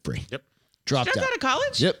 Oprah Winfrey. Yep. Dropped Dropped out. out of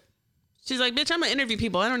college? Yep. She's like, bitch, I'm gonna interview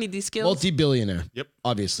people. I don't need these skills. Multi-billionaire. Yep.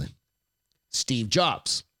 Obviously. Steve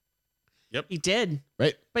Jobs. He did.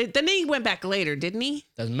 Right? But then he went back later, didn't he?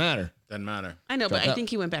 Doesn't matter. Doesn't matter. I know, Dropped but I out. think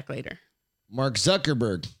he went back later. Mark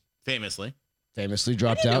Zuckerberg. Famously. Famously I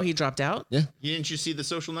dropped didn't know out. he dropped out. Yeah. Didn't you see The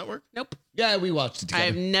Social Network? Nope. Yeah, we watched it together.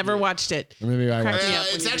 I've never watched it. Or maybe I Crack watched me it. up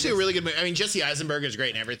when It's you do actually a this. really good movie. I mean, Jesse Eisenberg is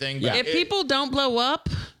great and everything. But Yeah. If people don't blow up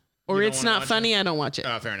or You don't it's wanna not watch funny, I don't watch it.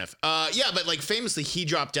 Fair enough. Yeah, but like famously, he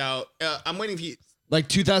dropped out. I'm waiting for you. Like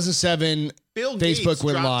 2007, Bill Facebook Gates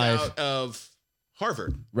went dropped live. out of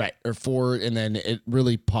Harvard. right, or 4, and then it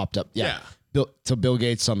really popped up. Yeah. Yeah. Bill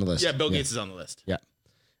Gates on the list. Yeah, Bill Gates is on the list. Yeah.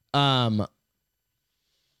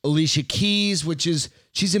 Alicia Keys,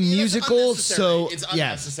 she's a musical, so it's yeah.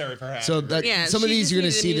 unnecessary for her. So that Yeah, some of she these just you're gonna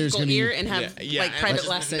needed a see there's musical gonna be ear and have Yeah, like and private just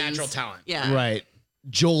lessons. natural talent. Yeah. right.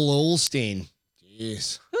 Joel Olstein.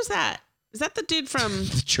 Jeez. Who's that? Is that the dude from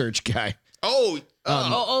The church guy. Oh,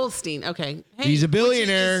 Olstein? Okay. Hey, He's a it's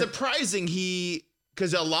billionaire. surprising he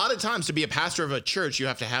Because a lot of times to be a pastor of a church, you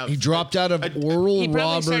have to have. He dropped out of Oral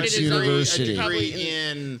Roberts University.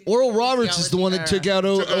 Oral Roberts is the one that took out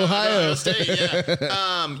Ohio State.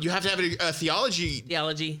 Yeah. You have to have a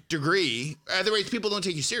theology degree. Otherwise, people don't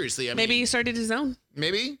take you seriously. I mean, maybe he started his own.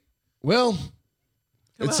 Maybe. Well,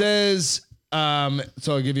 it says. So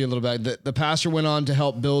I'll give you a little bit. The pastor went on to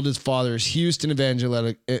help build his father's Houston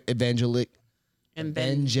evangelical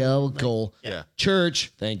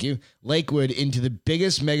church, thank you, Lakewood, into the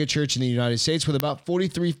biggest mega church in the United States with about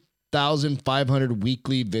 43,500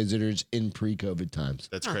 weekly visitors in pre-COVID times.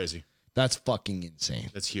 That's crazy. That's fucking insane.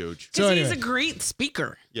 That's huge. Because he's a great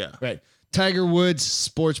speaker. Yeah. Right. Tiger Woods,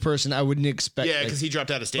 sports person, I wouldn't expect. Yeah, because he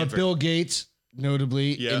dropped out of Stanford. But Bill Gates,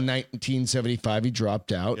 notably, in 1975, he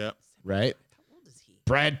dropped out. Yeah. Right? How old is he?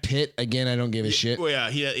 Brad Pitt, again, I don't give a shit. Well, yeah,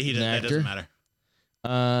 he that doesn't matter.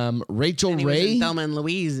 Rachel and Ray, Thelma and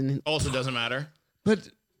Louise, and also doesn't matter. But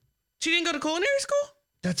she didn't go to culinary school.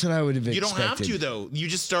 That's what I would have expected. You don't have to though. You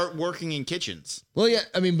just start working in kitchens. Well, yeah,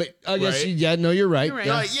 I mean, but I guess right? You're right. You're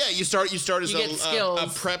right. Yeah, you start as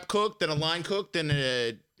a prep cook, then a line cook, then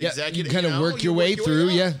an executive. You kind of work your way through,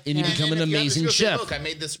 and you become an amazing chef. Look, I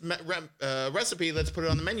made this recipe. Let's put it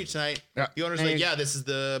on the menu tonight. Yeah. The owner's like, yeah, this is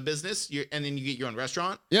the business, and then you get your own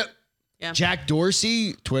restaurant. Yep. Yeah. Jack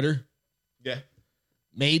Dorsey, Twitter. Yeah.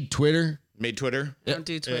 Made Twitter. Don't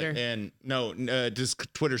do Twitter. And no,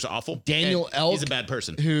 just Twitter's awful. Daniel Elk. He's a bad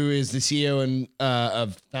person. Who is the CEO and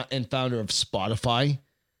founder of Spotify.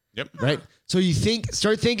 Yep. Right. So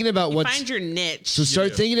start thinking about find your niche. So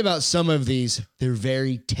start thinking about some of these. They're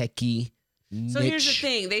very techie. So here's the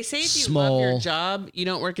thing. They say if you love your job, you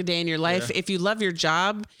don't work a day in your life. Yeah. If you love your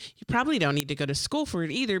job, you probably don't need to go to school for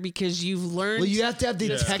it either because you've learned. Well, you have to have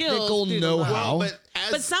the technical know-how.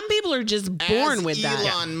 But some people are just born with that.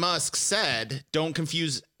 Elon Musk said, don't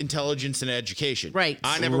confuse intelligence and education. Right.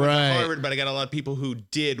 I never went to Harvard, but I got a lot of people who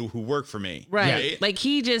work for me. Right. Like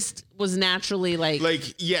he just was naturally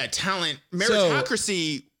talent.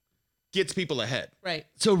 Meritocracy gets people ahead. Right.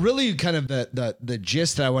 So really kind of the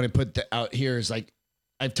gist that I want to put out here is like,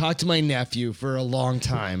 I've talked to my nephew for a long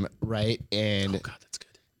time, right? And oh God, that's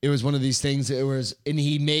good. It was one of these things and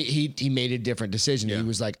he made a different decision. Yeah. He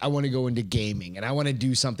was like, I want to go into gaming and I want to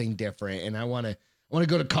do something different. And I want to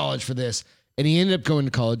go to college for this. And he ended up going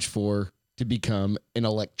to college to become an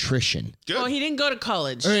electrician. Good. Well, he didn't go to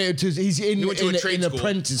college. He's in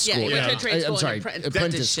apprentice school. Yeah, he went to a trade school. I'm sorry,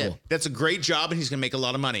 apprentice school. That's a great job, and he's gonna make a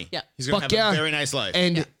lot of money. Yeah, he's gonna have a very nice life,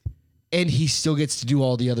 and he still gets to do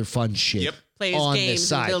all the other fun shit. Yep, play his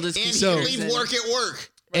games, and build his and he can leave work at work.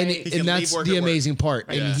 Right. And that's the amazing part.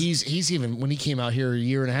 And he's even when he came out here a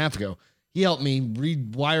year and a half ago, he helped me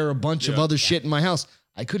rewire a bunch of other shit in my house.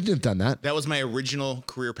 I couldn't have done that. That was my original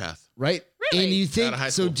career path. Right. Really? And you think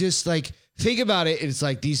so? Just like. Think about it. It's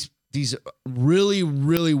like these really,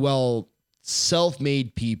 really well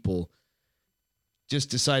self-made people just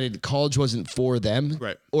decided college wasn't for them.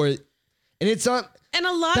 Right. And it's not. And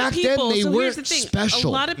a lot of people, here's the thing. Special.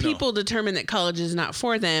 A lot of people determine that college is not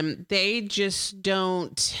for them. They just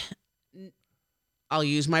don't. I'll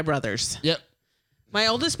use my brothers. Yep. My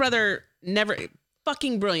oldest brother never,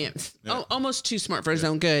 fucking brilliant. Yeah. Almost too smart for his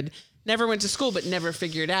own good. Never went to school, but never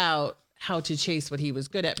figured out how to chase what he was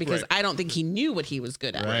good at because I don't think he knew what he was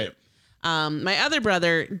good at. Right. My other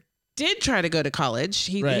brother did try to go to college.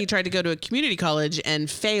 He tried to go to a community college and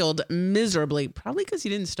failed miserably, probably because he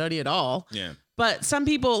didn't study at all. Yeah. But some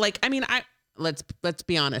people let's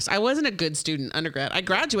be honest. I wasn't a good student undergrad. I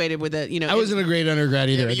graduated with I wasn't a great undergrad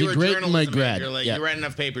either. I did great in my grad. You write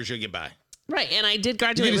enough papers, you'll get by. Right, and I did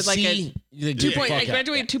graduate with I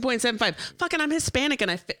graduated 2.75. Fucking, I'm Hispanic,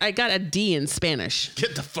 and I got a D in Spanish.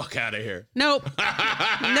 Get the fuck out of here. Nope.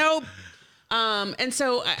 Nope. And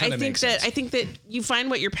so I think that you find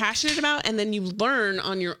what you're passionate about, and then you learn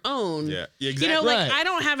on your own. Yeah, exactly. I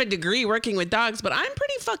don't have a degree working with dogs, but I'm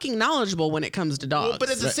pretty fucking knowledgeable when it comes to dogs. Well, but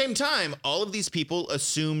at the same time, all of these people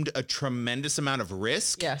assumed a tremendous amount of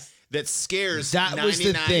risk. Yes. That scares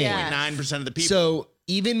 99.9% of the people. So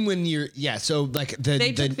even when you're, so like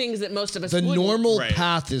they took things that most of us wouldn't. normal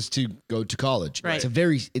path is to go to college. Right.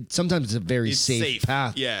 Sometimes it's a very safe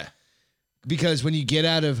path. Yeah. Because when you get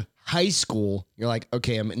out of high school, you're like,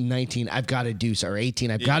 okay, I'm 19. I've got to do, or 18.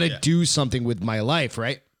 I've got to do something with my life,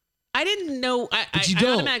 right? I didn't know. I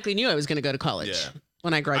automatically knew I was going to go to college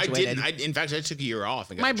when I graduated. I didn't. In fact, I took a year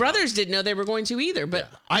off. My brothers didn't know they were going to either, but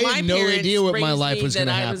I had no idea what my life was going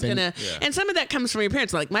to happen. And some of that comes from your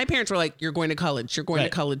parents. Like my parents were like, "You're going to college. You're going to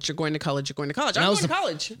college. You're going to college. You're going to college." I'm going to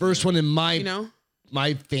college. First one in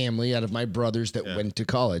my family out of my brothers that went to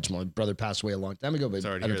college. My brother passed away a long time ago, but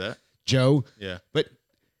sorry to hear that. Joe. Yeah. But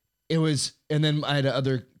it was, and then I had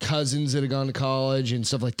other cousins that had gone to college and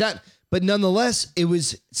stuff like that. But nonetheless, it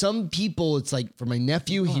was some people. It's like for my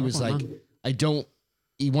nephew, he was like,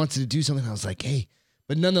 he wanted to do something. I was like, hey,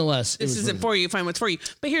 but nonetheless, this isn't for you. Find what's for you.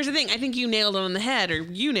 But here's the thing. I think you nailed it on the head, or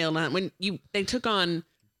you nailed it when they took on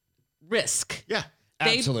risk. Yeah.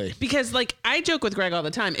 Absolutely. Because like I joke with Greg all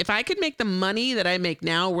the time. If I could make the money that I make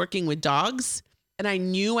now working with dogs, and I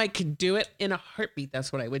knew I could do it in a heartbeat,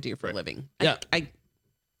 that's what I would do for a living. Yeah. I'm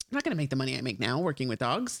not going to make the money I make now working with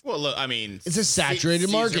dogs. Well, look, I mean, it's a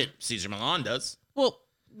saturated market. Cesar Millan does. Well,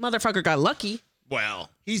 motherfucker got lucky. Well,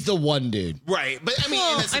 he's the one dude, right? But I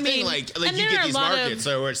mean, that's the thing. Like and you get these markets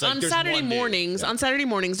where it's like on Saturday mornings. On Saturday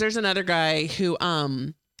mornings, there's another guy who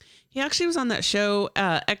he actually was on that show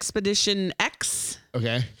Expedition X.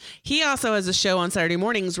 Okay. He also has a show on Saturday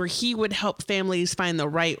mornings where he would help families find the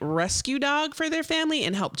right rescue dog for their family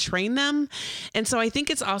and help train them. And so I think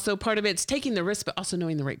it's also part of it's taking the risk, but also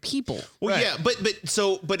knowing the right people. Well, yeah, but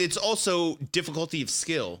it's also difficulty of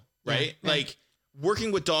skill, right? Yeah. Like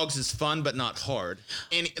working with dogs is fun, but not hard.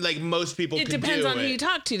 And like most people can do it. It depends on who you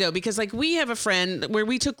talk to though, because like we have a friend where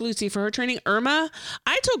we took Lucy for her training, Irma.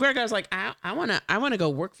 I told Greg, I was like, I want to go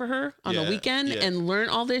work for her on the weekend and learn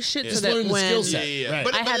all this shit so that when right.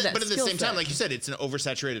 But at the same time, like you said, it's an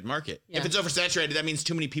oversaturated market. Yeah. If it's oversaturated, that means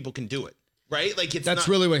too many people can do it. Right? Like that's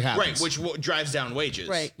really what happens. Right, which drives down wages.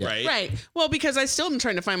 Right. Yeah. Right. Well, because I still am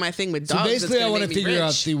trying to find my thing with dogs. So basically I want to figure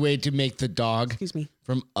out the way to make the dog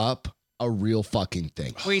from Up a real fucking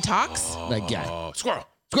thing. Where he talks? Like, yeah. Squirrel.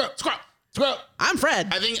 I'm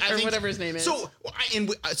Fred. I think whatever his name is. So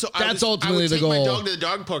that's ultimately the goal. I would take my dog to the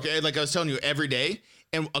dog park, like I was telling you, every day.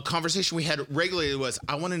 And a conversation we had regularly was,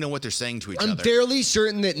 I want to know what they're saying to each other. I'm fairly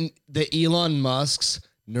certain that the Elon Musk's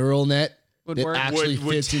neural net actually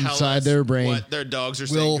fits inside their brain. What their dogs are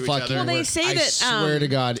saying to each other. Well, they say that. I swear to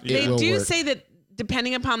God, it will work. Say that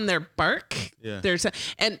depending upon their bark,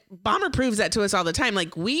 and Bomber proves that to us all the time.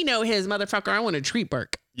 Like we know his motherfucker, I want a treat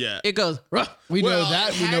bark. Yeah. It goes, we know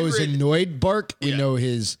that. We know his annoyed bark. We know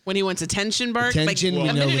his when he wants attention bark. Attention.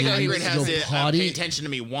 Like, we know Hagrid has the pay attention to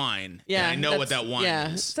me whine. Yeah. I know what that whine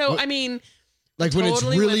is. So, I mean, like when it's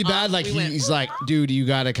really bad, like he's like, dude, you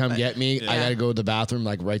got to come get me. I got to go to the bathroom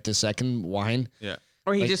like right this second, whine. Yeah.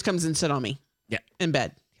 Or he just comes and sit on me. Yeah. In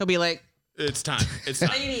bed. He'll be like, it's time. It's time.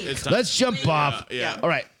 It's time. Let's jump off. Yeah. All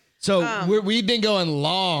right. So we've been going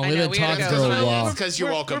long. We've been talking for a while. Because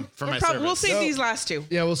you're welcome for my service. We'll save these last two.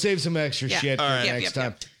 Yeah, we'll save some extra shit for next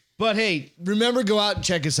time. Yep. But hey, remember, go out and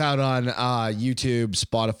check us out on YouTube,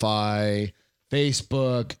 Spotify,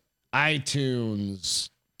 Facebook, iTunes,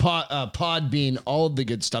 Podbean, all of the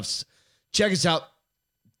good stuff. Check us out.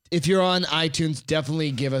 If you're on iTunes,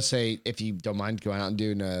 definitely give us if you don't mind, going out and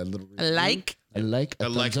doing a little review. Like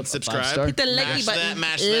and subscribe. Hit the likey button.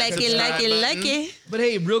 Likey. But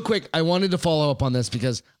hey, real quick, I wanted to follow up on this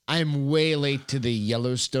because I'm way late to the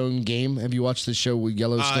Yellowstone game. Have you watched the show with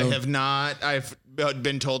Yellowstone? I have not. I've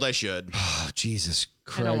been told I should. Oh, Jesus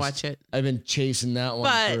Christ. I don't watch it. I've been chasing that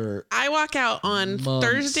one for I walk out on months.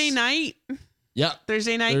 Thursday night. Yeah.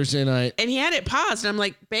 Thursday night. And he had it paused. And I'm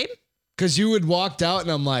like, babe. Because you had walked out and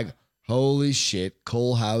I'm like, holy shit,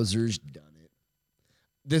 Cole Hauser's done it.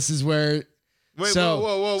 This is where... Wait,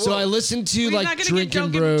 whoa. So I listened to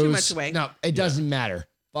Drinking Bros. Give too much away. No, it doesn't matter.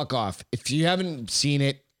 Fuck off. If you haven't seen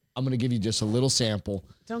it, I'm going to give you just a little sample.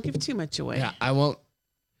 Don't give too much away. Yeah, I won't.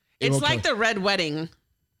 It's like the Red Wedding.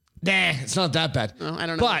 Nah, it's not that bad. Oh, I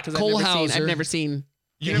don't know. But Cole Hauser. I've never seen.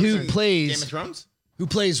 Who plays Game of Thrones? Who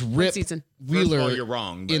plays Rip Wheeler all, you're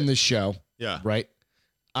wrong, in the show. Yeah. Right?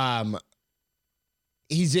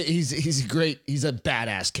 He's a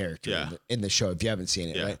badass character in the show if you haven't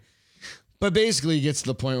seen it, right? But basically he gets to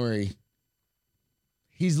the point where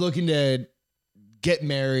he's looking to get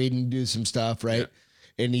married and do some stuff, right?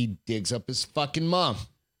 Yeah. And he digs up his fucking mom.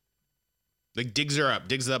 Like digs her up,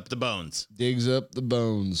 digs up the bones. Digs up the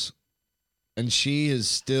bones. And she is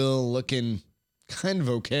still looking kind of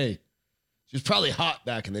okay. She was probably hot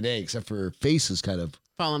back in the day, except for her face is kind of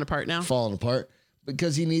falling apart now.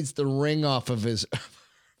 Because he needs the ring off of his.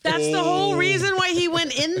 That's the whole reason why he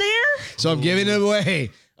went in there? So I'm giving it away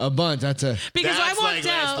a bunch. Because I walked out.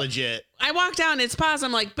 That's legit. I walked out and it's paused.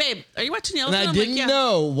 I'm like, babe, are you watching Yellowstone? And I didn't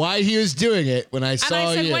know why he was doing it when I saw you. And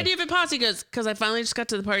I said, why do you have it paused? He goes, because I finally just got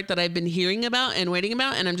to the part that I've been hearing about and waiting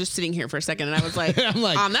about, and I'm just sitting here for a second. And I was like,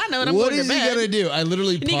 on that note, I'm going to bed. What is he going to do? I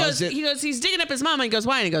literally paused it. He goes, he's digging up his mom. And he goes,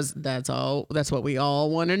 why? And he goes, that's what we all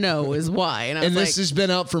want to know is why. And I was and this has been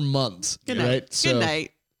out for months. Good night. Right? Good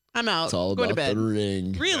night. I'm out. It's all Go about to bed. the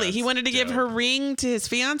ring. Really? He wanted to give her ring to his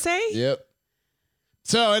fiance? Yep.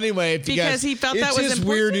 So anyway, if you guys, he felt that was just important?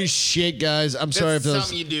 Weird as shit, guys. I'm sorry if that's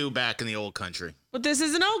something you do back in the old country. But this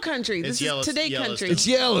isn't old country. This is today country. It's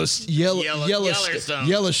Yellowstone.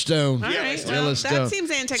 All right. Well, that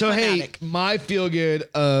seems anticlimactic. So hey, my feel good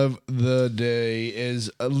of the day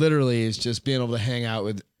is literally just being able to hang out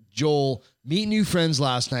with Joel, meet new friends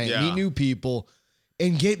last night, meet new people,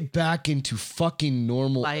 and get back into fucking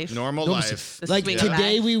normal life. Normal life. Like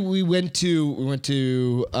today, we went to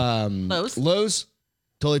Lowe's.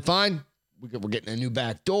 Totally fine. We're getting a new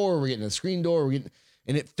back door. We're getting a screen door.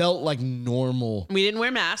 And it felt like normal. We didn't wear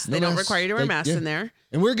masks. They don't require you to wear masks in there.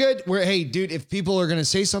 And we're good. Hey, dude, if people are going to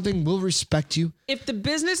say something, we'll respect you. If the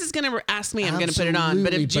business is going to ask me, I'm going to put it on.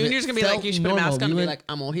 But if Junior's going to be like, you should put a mask on, I'll be like,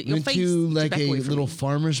 I'm going to hit your face. Went to like a little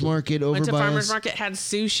farmer's market over by us. Went to farmer's market, had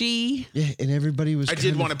sushi. Yeah, and everybody was I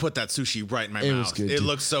did want to put that sushi right in my mouth. Was good, it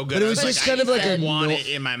looked so good. But it was just kind of like I want it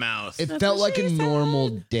in my mouth. It felt like a normal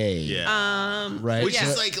day. Yeah. Right? Which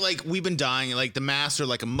is like we've been dying. Like the masks are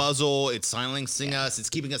like a muzzle. It's silencing us. It's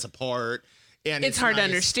keeping us apart. And it's hard to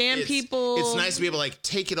understand people. It's nice to be able to like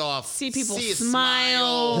take it off, see people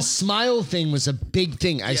smile. The smile thing was a big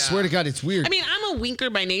thing. I swear to God, it's weird. I mean, I'm a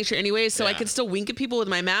winker by nature anyway, so I could still wink at people with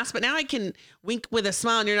my mask, but now I can wink with a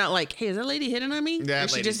smile and you're not like, hey, is that lady hitting on me? Or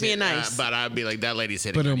is she just being nice? But I'd be like, that lady's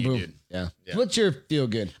hitting on you, dude. Yeah. What's your feel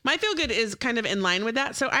good? My feel good is kind of in line with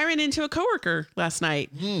that. So I ran into a coworker last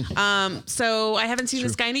night. So I haven't seen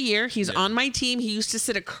this guy in a year. He's on my team. He used to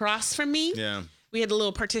sit across from me. Yeah. We had a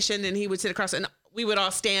little partition and he would sit across and we would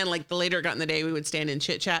all stand, like the later it got in the day, we would stand and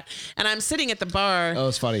chit chat. And I'm sitting at the bar. Oh,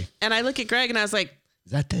 it's funny. And I look at Greg and I was like,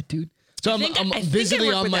 is that dude? So I'm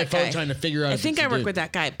busily on my phone trying to figure out. I think I work with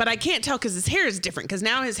that guy, but I can't tell because his hair is different. Because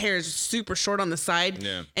now his hair is super short on the side,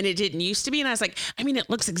 and it didn't used to be. And I was like, I mean, it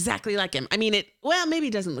looks exactly like him. I mean, maybe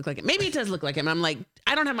it doesn't look like him. Maybe it does look like him. I'm like,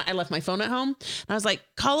 I left my phone at home, and I was like,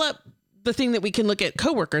 call up the thing that we can look at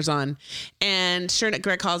coworkers on, and sure enough,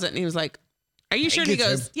 Greg calls it, and he was like, are you sure? And he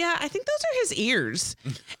goes, yeah, I think those are his ears.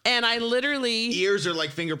 And I literally... Ears are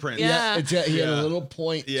like fingerprints. Yeah. He had a little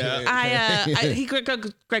point. Yeah.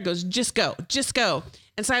 Greg goes, just go.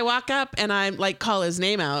 And so I walk up and I like call his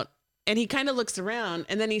name out and he kind of looks around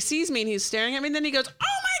and then he sees me and he's staring at me and then he goes, oh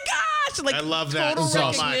my gosh. Like, I love that so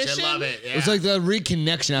much. I love it. Yeah. It's like the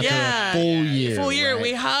reconnection after a full year. Full year. Right?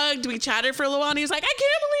 We hugged, we chatted for a little while and he was like, I can't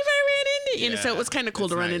believe I ran into you. And so it was kind of cool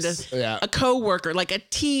to run into a coworker, like a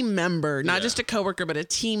team member, not just a coworker, but a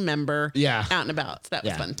team member out and about. So that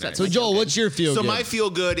was fun. So Joel, what's your feel good? So my feel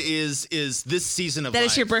good is this season of life. That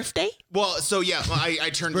is your birthday? Well, so I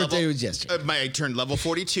turned birthday was yesterday. I turned level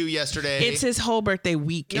 42 yesterday. It's his whole birthday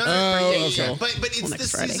week. No, okay. But it's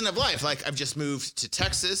this season of life. Like I've just moved to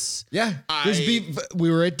Texas. Yeah. We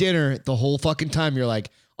were at dinner the whole fucking time. You're like,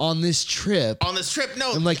 on this trip.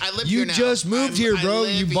 No, I'm like, I live here now. You just moved here, bro.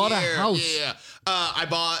 You bought a house. Yeah. I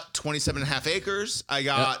bought 27.5 acres. I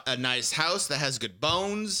got a nice house that has good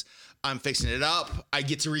bones. I'm fixing it up. I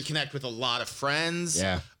get to reconnect with a lot of friends.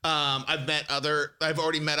 Yeah. I've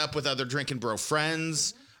already met up with other drinking bro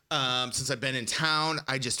friends. Since I've been in town,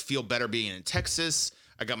 I just feel better being in Texas.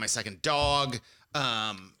 I got my second dog.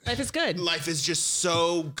 Life is good. Life is just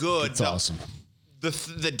so good. It's awesome.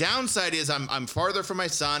 The downside is I'm farther from my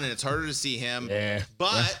son and it's harder to see him. Yeah.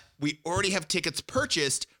 But we already have tickets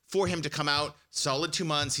purchased for him to come out. Solid 2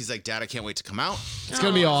 months. He's like, Dad, I can't wait to come out. It's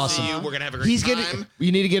gonna be awesome. See you. We're gonna have a great time.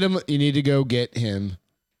 You need to get him. You need to go get him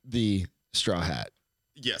the straw hat.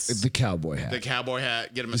 Yes. The cowboy hat. The cowboy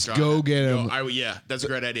hat. Get him a straw go hat. Get him. That's a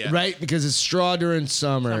great idea. Right, because it's straw during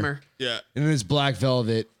summer. Yeah. And then it's black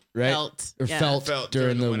velvet. Right? Felt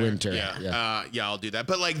during the winter. Yeah. I'll do that.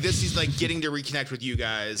 But like this is like getting to reconnect with you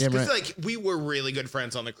guys. Because like we were really good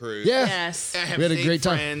friends on the cruise. Yeah. Yes. I have we had a great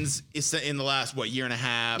time. Friends in the last year and a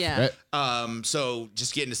half. Yeah. Right. So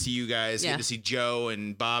just getting to see you guys, getting to see Joe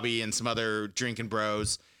and Bobby and some other drinking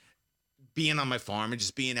bros. Being on my farm and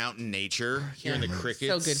just being out in nature, hearing the crickets.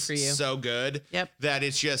 So good for you. So good. Yep. That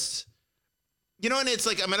it's just, and it's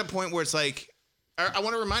like I'm at a point where it's like, I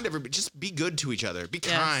want to remind everybody, just be good to each other. Be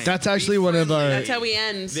kind. That's actually one of our... That's how we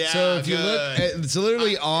end. Yeah, so if you look, it's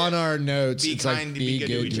literally on our notes. Be it's kind, like, be good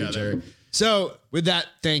to each other. So with that,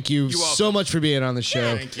 thank you so much for being on the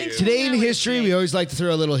show. Thank you. Today in history, we always like to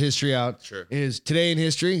throw a little history out. Sure. Is today in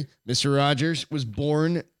history, Mr. Rogers was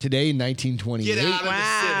born today in 1928. Get out of the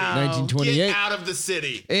city. 1928. Get out of the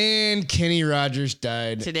city. And Kenny Rogers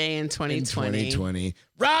died today in 2020.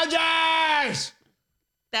 Rogers!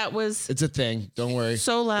 That was... It's a thing. Don't worry.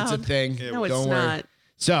 So loud. It's a thing. No, it's Don't worry. not.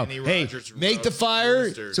 So, hey, make the fire.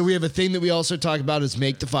 Roosters. So we have a thing that we also talk about is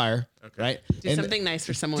make the fire, right? Do something nice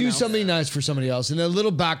for someone do else. Do something nice for somebody else. And a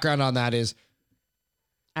little background on that is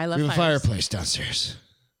I love we have fires. a fireplace downstairs.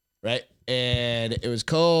 right? And it was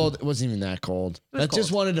cold. It wasn't even that cold. I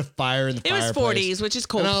just wanted to fire in the fireplace. It was 40s, which is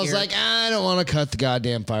cold. And I was here. like, I don't want to cut the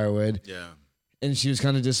goddamn firewood. Yeah. And she was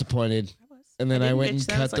kind of disappointed. And then I went and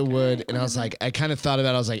cut the wood. And I was like, I kind of thought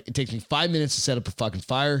about it. I was like, it takes me 5 minutes to set up a fucking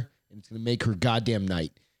fire. And it's going to make her goddamn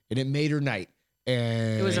night. And it made her night.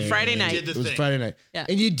 And it was a Friday night. It was Friday night. Yeah.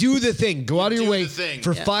 And you do the thing. Go out of your way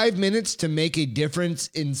for 5 minutes to make a difference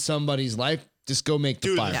in somebody's life. Just go make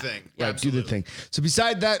the fire. Do the thing. Yeah, absolutely. Do the thing. So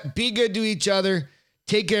beside that, be good to each other.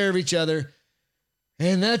 Take care of each other.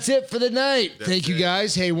 And that's it for the night. Thank you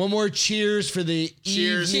guys. Hey, one more cheers for the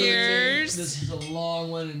cheers. Cheers. This is a long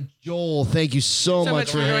one. And Joel, thank you so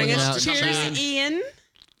much for hanging out. Cheers, Ian.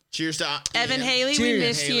 Cheers to Evan Haley. Cheers. We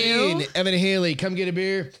miss you. Evan Haley, come get a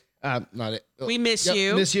beer. Not it. We miss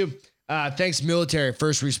you. Miss you. Thanks, military,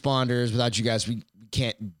 first responders. Without you guys, we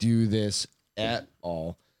can't do this at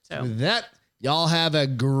all. So with that, y'all have a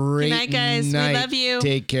great night, guys. night. We love you.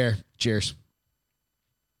 Take care. Cheers.